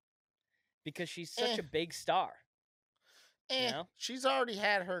wild because she's such Eh, a big star. You know? she's already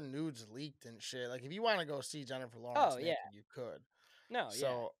had her nudes leaked and shit. Like, if you want to go see Jennifer Lawrence Oh yeah, naked, you could. no, yeah,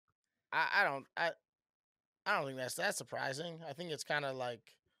 So, I don't think that's that surprising. I think it's kind of like,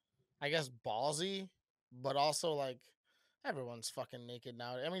 I guess, ballsy, but also like everyone's fucking naked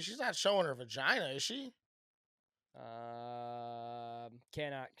now. I mean, she's not showing her vagina, is she?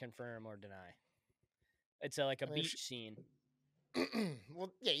 cannot confirm or deny. It's like a I mean, beach scene,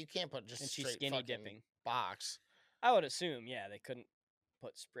 well, yeah, you can't put just and she's straight skinny fucking dipping. box. I would assume, yeah, they couldn't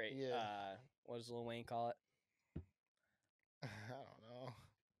put spray. Yeah, What does Lil Wayne call it? I don't know.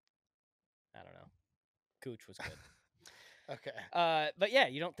 I don't know. Cooch was good. Okay. But yeah,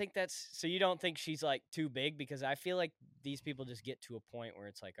 you don't think you don't think she's like too big, because I feel like these people just get to a point where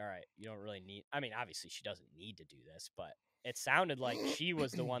it's like, all right, you don't really need. I mean, obviously she doesn't need to do this, but it sounded like she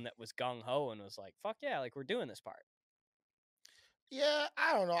was the one that was gung ho and was like, fuck yeah, like we're doing this part. Yeah,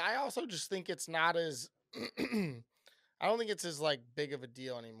 I don't know. I also just think it's not as I don't think it's as like big of a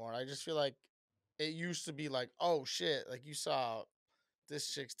deal anymore. I just feel like it used to be like, oh shit, like you saw this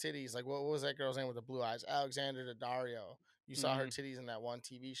chick's titties. Like what was that girl's name with the blue eyes? Alexander Daddario. You saw her Hmm. titties in that one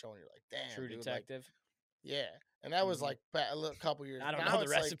TV show, and you're like, damn, True dude, like Detective. yeah. And that was Hmm. like a little couple years. I don't know Now the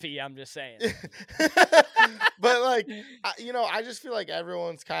it's like, recipe. I'm just saying. but like, I just feel like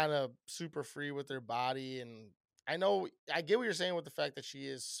everyone's kind of super free with their body, and I know I get what you're saying with the fact that she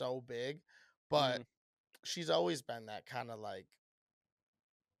is so big, but Hmm. she's always been that kind of like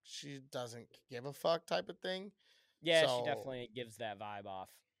she doesn't give a fuck type of thing. Yeah, she So definitely gives that vibe off.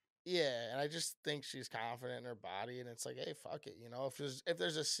 yeah, and I just think she's confident in her body, and it's like, hey, fuck it, if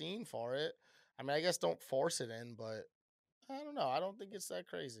there's a scene for it, I mean, I guess don't force it in, but I don't know, I don't think it's that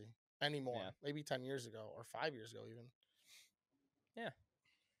crazy anymore. Yeah. Maybe 10 years ago or 5 years ago, even. Yeah.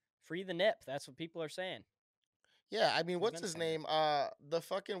 Free the nip. That's what people are saying. Yeah, I mean, They've what's been his saying it. name? The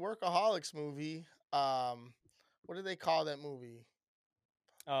fucking Workaholics movie. What do they call that movie?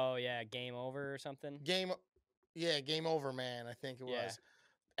 Oh yeah, game over or something. Game, yeah, Game Over Man. I think it Yeah. was.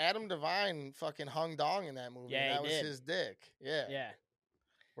 Adam Devine fucking hung dong in that movie, and Yeah, he that was did. his dick. Yeah, Yeah.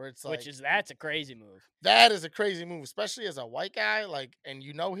 where it's Which like is that's a crazy move. that is a crazy move, especially as a white guy. Like, and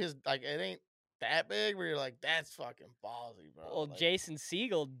his like it ain't that big, where you're like, that's fucking ballsy, bro. Well, Like, Jason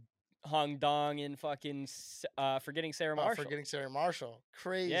Segel hung dong in fucking Forgetting Sarah oh, Marshall. forgetting Sarah Marshall,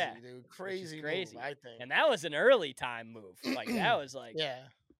 Yeah, crazy dude, which is crazy move. crazy. I think. And that was an early time move. Like that was like Yeah,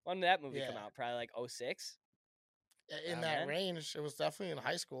 when did that movie yeah. come out? Probably like 06 In around that then. range, it was definitely in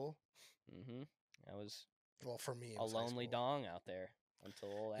high school. Mm-hmm. That was Well, for me, it a was high lonely school. dong out there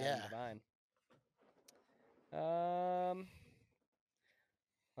until old Adam Yeah, Devine. Well,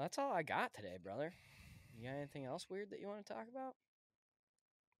 that's all I got today, brother. You got anything else weird that you want to talk about?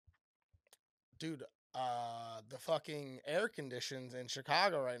 dude. The fucking air conditions in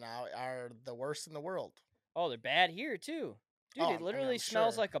Chicago right now are the worst in the world. Oh, they're bad here too. Dude, Oh, it I mean, literally I'm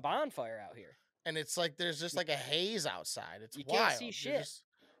smells sure. like a bonfire out here. And it's like there's just You, like a haze outside. It's you can't see wild. You're shit. just,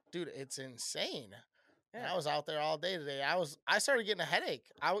 dude, it's insane. And Yeah. I was out there all day today. I started getting a headache.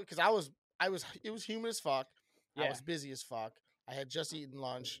 Because it was humid as fuck. I Yeah. was busy as fuck. I had just eaten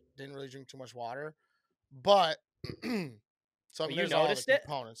lunch. Didn't really drink too much water, but so I But mean, you there's all the noticed it?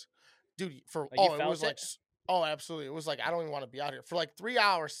 components, dude. Like you It was felt like, it? oh, absolutely. It was like I don't even want to be out here for like 3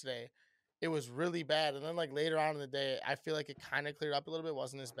 hours today. It was really bad, and then like later on in the day, I feel like it kind of cleared up a little bit. It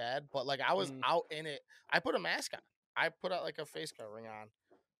wasn't as bad, but like I was Mm, out in it. I put a mask on. I put out like a face covering on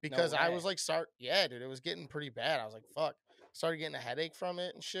no because I was way. like, yeah, dude, it was getting pretty bad. I was like, fuck. Started getting a headache from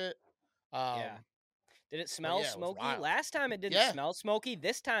it and shit. Yeah. Did it But smell yeah, it was smoky? wild. Last time it didn't Yeah. smell smoky.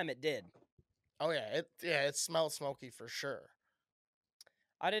 This time it did. Oh yeah. It smelled smoky for sure.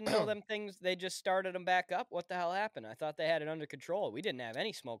 I didn't know them things. They just started them back up. What the hell happened? I thought they had it under control. We didn't have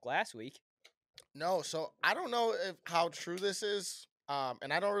any smoke last week. No, so I don't know if how true this is,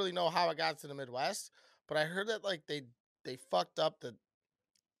 and I don't really know how it got to the Midwest, but I heard that like they fucked up the.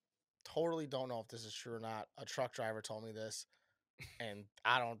 Totally don't know if this is true or not. A truck driver told me this, and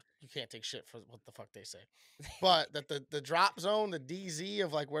you can't take shit for what the fuck they say, but that the drop zone, the DZ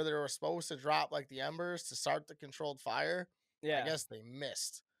of like where they were supposed to drop like the embers to start the controlled fire, I Yeah. guess they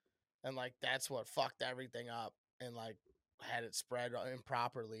missed, and like that's what fucked everything up, and like had it spread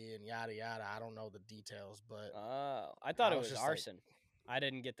improperly and yada yada. I don't know the details, but Oh, I thought I it was was just like, arson. I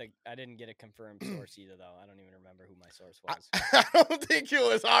didn't get a confirmed source either, though. I don't even remember who my source I, was. I don't think it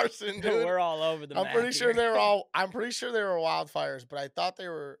was arson, dude. We're all over the I'm map pretty sure here. I'm pretty sure they were wildfires, but I thought they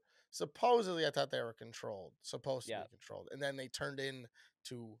were supposedly. I thought they were controlled, supposed to Yeah. be controlled, and then they turned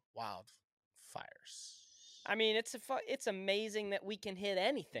into wildfires. I mean, it's amazing that we can hit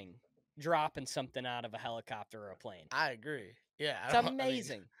anything dropping something out of a helicopter or a plane. I agree. Yeah, It's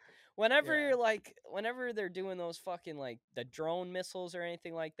amazing. Whenever yeah. you're like, whenever they're doing those fucking like the drone missiles or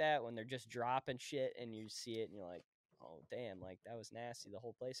anything like that, when they're just dropping shit and you see it and you're like, oh damn, like that was nasty. The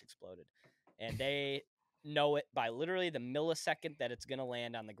whole place exploded, and they know it by literally the millisecond that it's gonna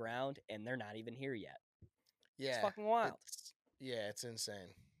land on the ground, and they're not even here yet. yeah, It's fucking wild. it's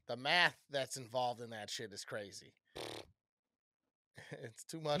insane. The math that's involved in that shit is crazy. It's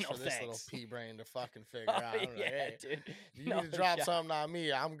too much No for this little thanks. pea brain to fucking figure Oh, out. I'm like, yeah, hey, dude. you No need to drop shot. something on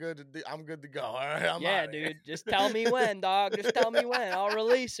me. I'm good to go. All right, I'm Yeah, outta here. dude. Just tell me when, dog. Just tell me when. I'll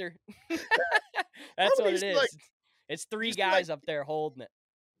release her. That's How what many it is. like It's three you see like guys up there holding it.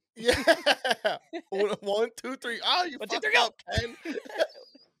 yeah 1, 2, 3. Oh, you 1, 2, fucked 3, go. up, Ken.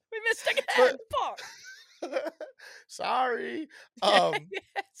 We missed again. Fuck. Sorry.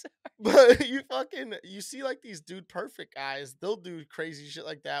 Yes. But you see like these dude perfect guys, they'll do crazy shit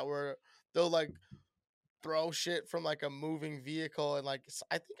like that where they'll like throw shit from like a moving vehicle, and like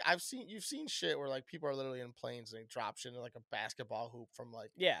I think you've seen shit where like people are literally in planes and they drop shit in like a basketball hoop from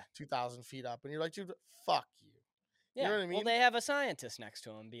like Yeah. 2,000 feet up, and you're like, dude, fuck you. You Yeah. know what I Well, mean? they have a scientist next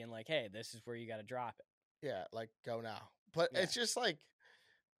to him being like, "Hey, this is where you got to drop it." Yeah, like go now. But Yeah. it's just like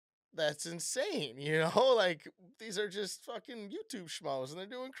that's insane, you know? Like these are just fucking YouTube schmoes and they're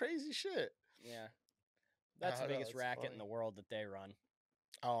doing crazy shit. Yeah. That's the I know, biggest it's racket in funny. the world that they run.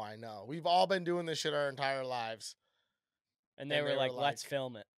 Oh, I know. We've all been doing this shit our entire lives. And they And were they were like, "Let's like,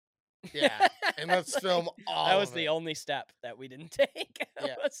 film it." yeah, and let's Like, film that all was of the it. only step that we didn't take.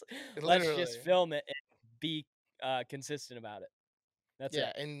 Yeah, Let's just literally. film it and be consistent about it. That's Yeah,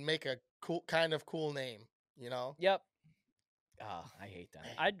 it. and make a cool name, you know? Yep. Oh, I hate them.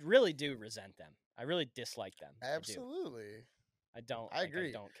 I really do resent them. I really dislike them. I do. Absolutely. I don't I like. I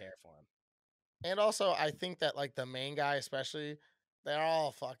agree. don't care for them. And also, I think that like the main guy, especially, they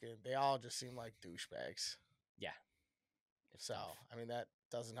all just seem like douchebags. Yeah. It's So, tough. I mean, that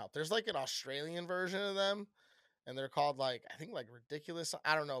doesn't help. There's like an Australian version of them, and they're called like, I think like Ridiculous.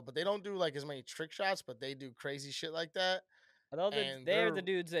 I don't know, but they don't do like as many trick shots, but they do crazy shit like that. Although And they're the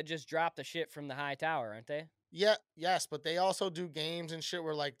dudes that just drop the shit from the high tower, aren't they? yeah, yes, but they also do games and shit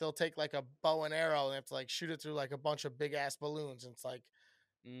where like they'll take like a bow and arrow and they have to like shoot it through like a bunch of big ass balloons. And it's like,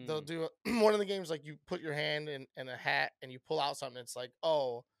 they'll Mm. do one of the games like you put your hand in a hat and you pull out something. It's like,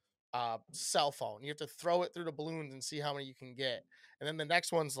 oh, cell phone. You have to throw it through the balloons and see how many you can get. And then the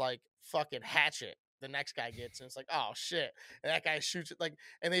next one's like fucking hatchet. The next guy gets, and it's like, oh shit. And that guy shoots it like,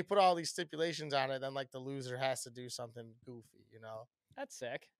 and they put all these stipulations on it. Then like the loser has to do something goofy, you know. That's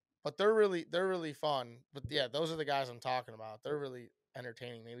sick. But they're really fun. But yeah, those are the guys I'm talking about. They're really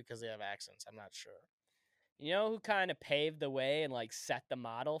entertaining, maybe because they have accents. I'm not sure. You know who kind of paved the way and like set the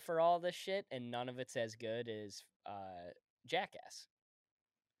model for all this shit, and none of it's as good as Jackass.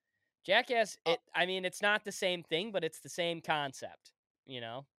 Jackass, Uh, I mean, it's not the same thing, but it's the same concept. You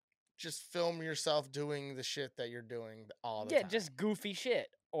know? just film yourself doing the shit that you're doing all the Yeah, time. just goofy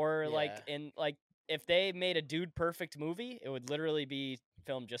shit. Or Yeah. if they made a Dude Perfect movie, it would literally be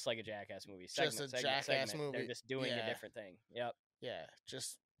filmed just like a Jackass movie. Just a Jackass Segment. They're movie. just doing a Yeah. different thing. Yep. Yeah.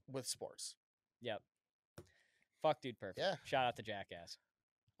 Just with sports. Yep. Fuck Dude Perfect. Yeah. Shout out to Jackass.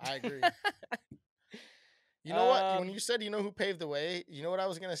 I agree. You know what? When you said, you know who paved the way, you know what I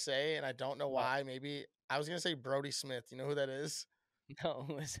was going to say? And I don't know What? why. Maybe I was going to say Brody Smith. You know who that is? No,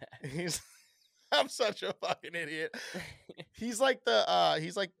 who is that? I'm such a fucking idiot. He's like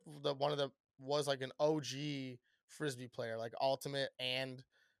one of the was like an OG frisbee player, like ultimate and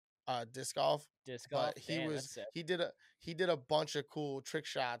disc golf. Disc golf. But Damn, that's sick. he did a bunch of cool trick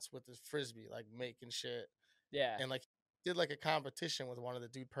shots with his frisbee, like making shit. Yeah. And like did like a competition with one of the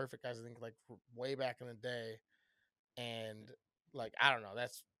Dude Perfect guys, I think like way back in the day. And like I don't know,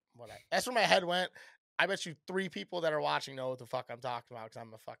 that's where my head went. I bet you 3 people that are watching know what the fuck I'm talking about because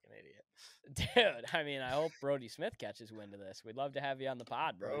I'm a fucking idiot. Dude, I mean, I hope Brody Smith catches wind of this. We'd love to have you on the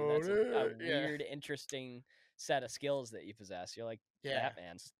pod, Brody. That's a weird, interesting set of skills that you possess. You're like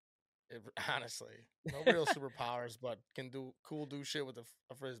Batman. Honestly, no real superpowers, but can do shit with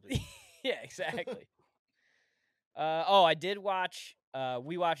a frisbee. Yeah, exactly. I did watch.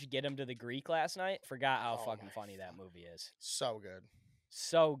 We watched Get Him to the Greek last night. Forgot how fucking funny that movie is. So good.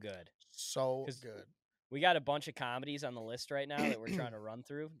 So good. So good. We got a bunch of comedies on the list right now that we're trying to run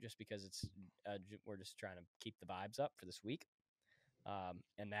through, just because it's we're just trying to keep the vibes up for this week.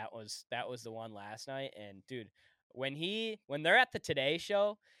 And that was the one last night. And dude, when they're at the Today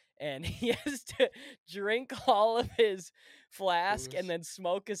Show and he has to drink all of his flask and then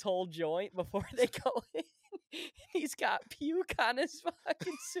smoke his whole joint before they go in, he's got puke on his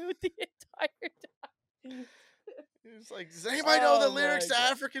fucking suit the entire time. He's like, does anybody know the lyrics to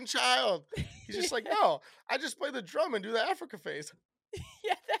African Child? He's just like, no, I just play the drum and do the Africa face.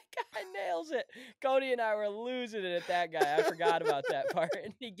 Yeah, that guy nails it. Cody and I were losing it at that guy. I forgot about that part.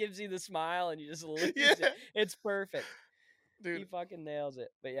 And he gives you the smile and you just lose it. It's perfect. Dude, he fucking nails it.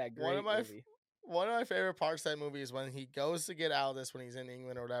 But yeah, great movie. One of my favorite parts of that movie is when he goes to get out of this when he's in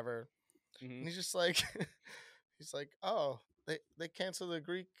England or whatever. Mm-hmm. And he's just like, oh, they cancel the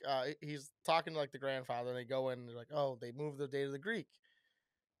Greek. He's talking to like the grandfather, and they go in and they're like, oh, they moved the date of the Greek.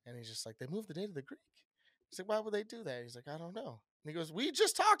 And he's just like, they moved the date of the Greek? He's like, why would they do that? He's like, I don't know. And he goes, we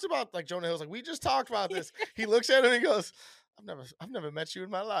just talked about, like Jonah Hill's like, we just talked about this. He looks at him and he goes, I've never met you in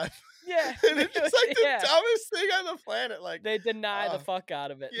my life. Yeah. And it's just like the dumbest thing on the planet. Like, they deny the fuck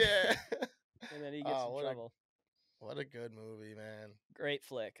out of it. Yeah. And then he gets in trouble. What a good movie, man. Great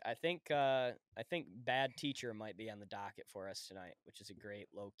flick. I think Bad Teacher might be on the docket for us tonight, which is a great,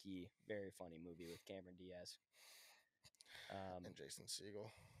 low-key, very funny movie with Cameron Diaz. And Jason Segel.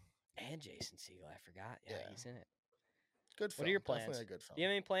 And Jason Segel, I forgot. Yeah, Yeah. he's in it. Good What film. are your Definitely plans? a good Do you film.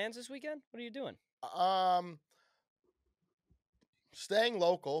 have any plans this weekend? What are you doing? Um, Staying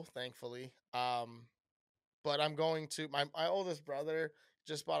local, thankfully. But I'm going to my oldest brother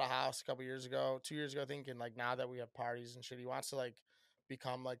just bought a house a couple years ago, 2 years ago, I think. And like now that we have parties and shit, he wants to like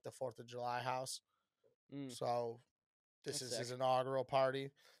become like the 4th of July house. Mm, So this that's is his sick. inaugural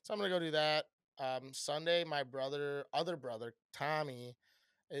party. So I'm gonna go do that. Sunday, my other brother, Tommy,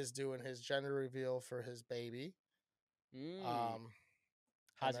 is doing his gender reveal for his baby. Mm, Um, and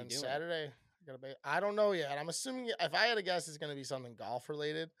how's he then doing it? Saturday, I don't know yet. I'm assuming if I had to guess, it's gonna be something golf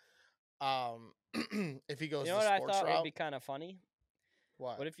related. Um, if he You goes know the what I sports thought would route, be kind of funny?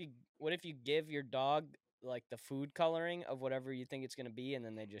 what? What if you give your dog like the food coloring of whatever you think it's gonna be, and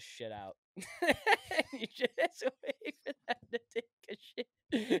then they just shit out? You just wait for them to take a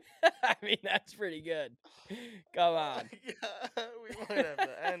shit. I mean, that's pretty good. Come on. God, we might have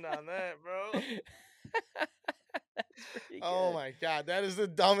to end on that, bro. That's pretty Oh good. my god, that is the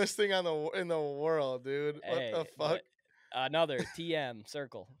dumbest thing in the world, dude. What Hey, the fuck? but another TM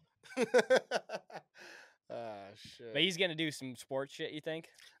circle. Ah, But shit. he's gonna do some sports shit. You think?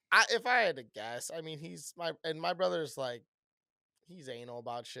 If I had to guess, I mean, my brother's like he's anal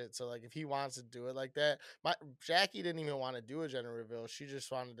about shit. So like, if he wants to do it like that, my Jackie didn't even want to do a gender reveal. She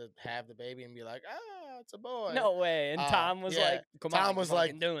just wanted to have the baby and be like, it's a boy. No way. And Tom was Yeah. like, "Come Tom on, we're was like,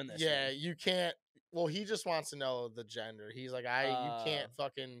 fucking doing this yeah, thing." you can't. Well, he just wants to know the gender. He's like, you Uh, can't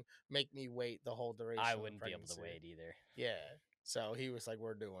fucking make me wait the whole I duration of the wouldn't be able to pregnancy. wait either. Yeah. So he was like,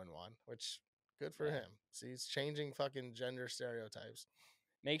 we're doing one, which good for Yeah. him. See, he's changing fucking gender stereotypes.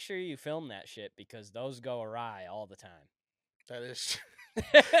 Make sure you film that shit because those go awry all the time. That is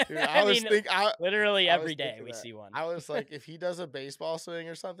Dude, I mean, literally I was every day thinking we that. see one. I was like, if he does a baseball swing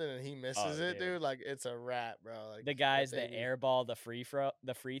or something and he Oh, misses it, dude. dude, like it's a wrap, bro. Like The that guys that baby. airball the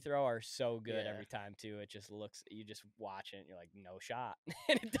free throw are so good Yeah. every time too. It just looks you just watch it and you're like, no shot.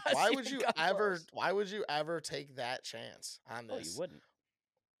 And it doesn't Why would even you come ever? close. Why would you ever take that chance on Oh, you this? wouldn't.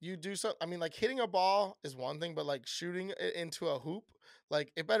 You do so. I mean, like hitting a ball is one thing, but like shooting it into a hoop,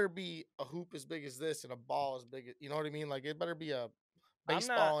 like it better be a hoop as big as this and a ball as big as you know what I mean. Like it better be a I'm not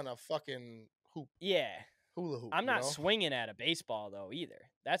baseball and a fucking hoop, yeah. hula hoop. I'm You not know. swinging at a baseball though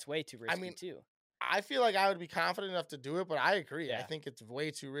either. That's way too I risky mean, too. I feel like I would be confident enough to do it, but I agree. I Yeah. think it's way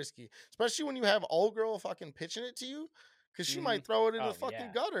too risky, especially when you have old girl fucking pitching it to you, because she Mhm. might throw it in the Oh, fucking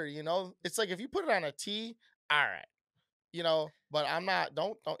yeah. gutter. You know, it's like if you put it on a tee, all right, you know. But I'm not.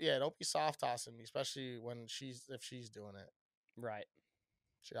 Don't be soft tossing me, especially when if she's doing it. Right.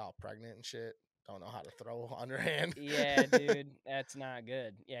 She all pregnant and shit. Don't know how to throw underhand. Yeah, dude, that's not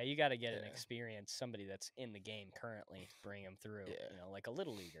good. Yeah, you got to get an Yeah, experience, somebody that's in the game currently, bring him through. yeah, You know, like a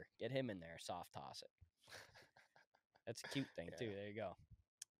little leaguer, get him in there, soft toss it. That's a cute thing too. yeah. There you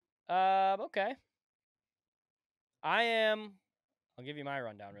go. Okay. I am. I'll give you my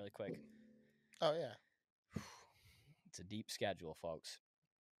rundown really quick. Oh yeah. It's a deep schedule, folks.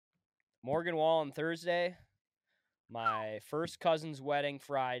 Morgan Wallen Thursday. My first cousin's wedding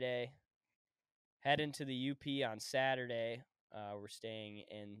Friday. Heading to the UP on Saturday. We're staying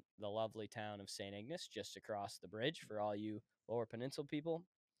in the lovely town of St. Ignace, just across the bridge for all you Lower Peninsula people.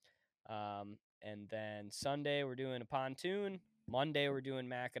 And then Sunday, we're doing a pontoon. Monday, we're doing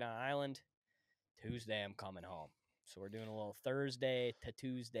Mackinac Island. Tuesday, I'm coming home. So we're doing a little Thursday to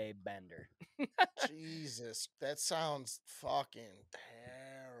Tuesday bender. Jesus, that sounds fucking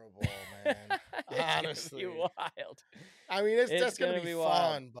terrible, man. It's gonna be Honestly. wild. I mean, It's that's gonna gonna be be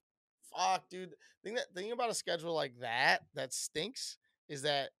wild. fun, but fuck, dude. Thing about a schedule like that stinks is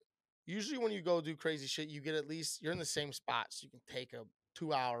that usually when you go do crazy shit, you get at least you're in the same spot, so you can take a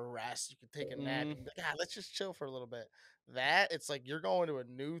 2 hour rest, you can take a nap, you Mm, can be like, God, let's just chill for a little bit. It's like you're going to a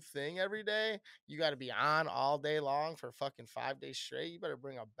new thing every day. You got to be on all day long for fucking 5 days straight. You better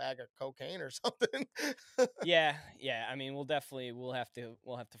bring a bag of cocaine or something. yeah, yeah. I mean, we'll have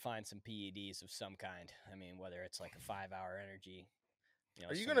to find some PEDs of some kind. I mean, whether it's like a 5 hour energy,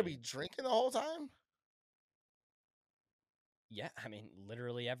 Are you so gonna be many. drinking the whole time? Yeah, I mean,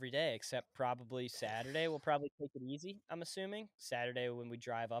 literally every day except probably Saturday. We'll probably take it easy. I'm assuming Saturday when we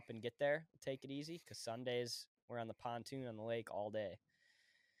drive up and get there, we'll take it easy because Sundays we're on the pontoon on the lake all day.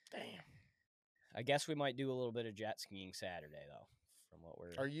 Damn. I guess we might do a little bit of jet skiing Saturday though, from what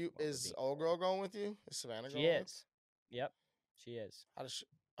we're Is being old told. girl going with you? Is Savannah She going with? is. Yep, she is. How does she?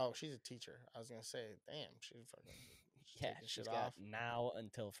 Oh, she's a teacher. I was gonna say, damn, she's Yeah, taking she's shit got off. now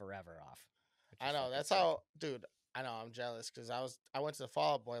until forever off, which I is know fucking that's sick. how, dude. I know I'm jealous because I went to the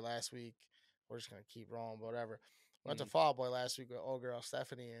Fall Out Boy last week. We're just gonna keep rolling, but whatever. Went to Mm, Fall Out Boy last week with old girl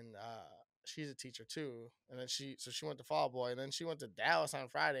Stephanie, and she's a teacher too, and then she went to Fall Boy, and then she went to Dallas on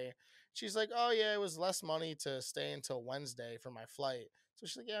Friday. She's like, oh yeah, it was less money to stay until Wednesday for my flight. So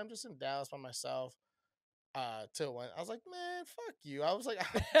she's like, yeah, I'm just in Dallas by myself. Till when I was like, man, fuck you. I was like,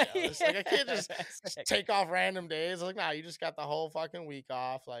 I'm jealous. Like, I can't just take off random days. I was like, nah, you just got the whole fucking week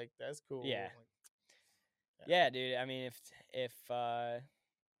off. Like, that's cool. Yeah. Like, yeah, dude. I mean, if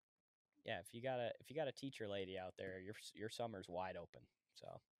you got a teacher lady out there, your summer's wide open. So.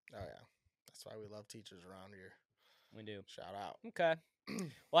 Oh yeah, that's why we love teachers around here. We do. Shout out. Okay.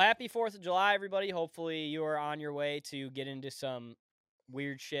 Well, happy 4th of July, everybody. Hopefully you are on your way to get into some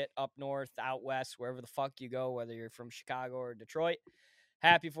weird shit up north, out west, wherever the fuck you go, whether you're from Chicago or Detroit.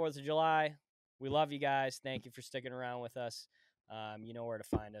 Happy 4th of July. We love you guys. Thank you for sticking around with us. You know where to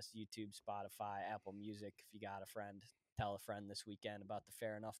find us: YouTube, Spotify, Apple Music. If you got a friend, tell a friend this weekend about the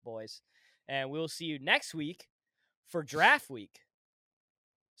Fair Enough Boys. And we'll see you next week for draft week.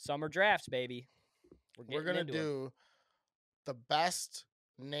 Summer drafts, baby. We're going to do the best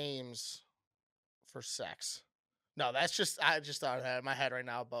names for sex. No, I just thought of that in my head right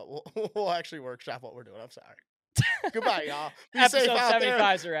now, but we'll actually workshop what we're doing. I'm sorry. Goodbye, y'all. Be Episode safe out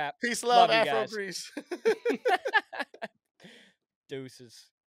 75's there. a wrap. Peace, love you Afro guys. Grease. Deuces.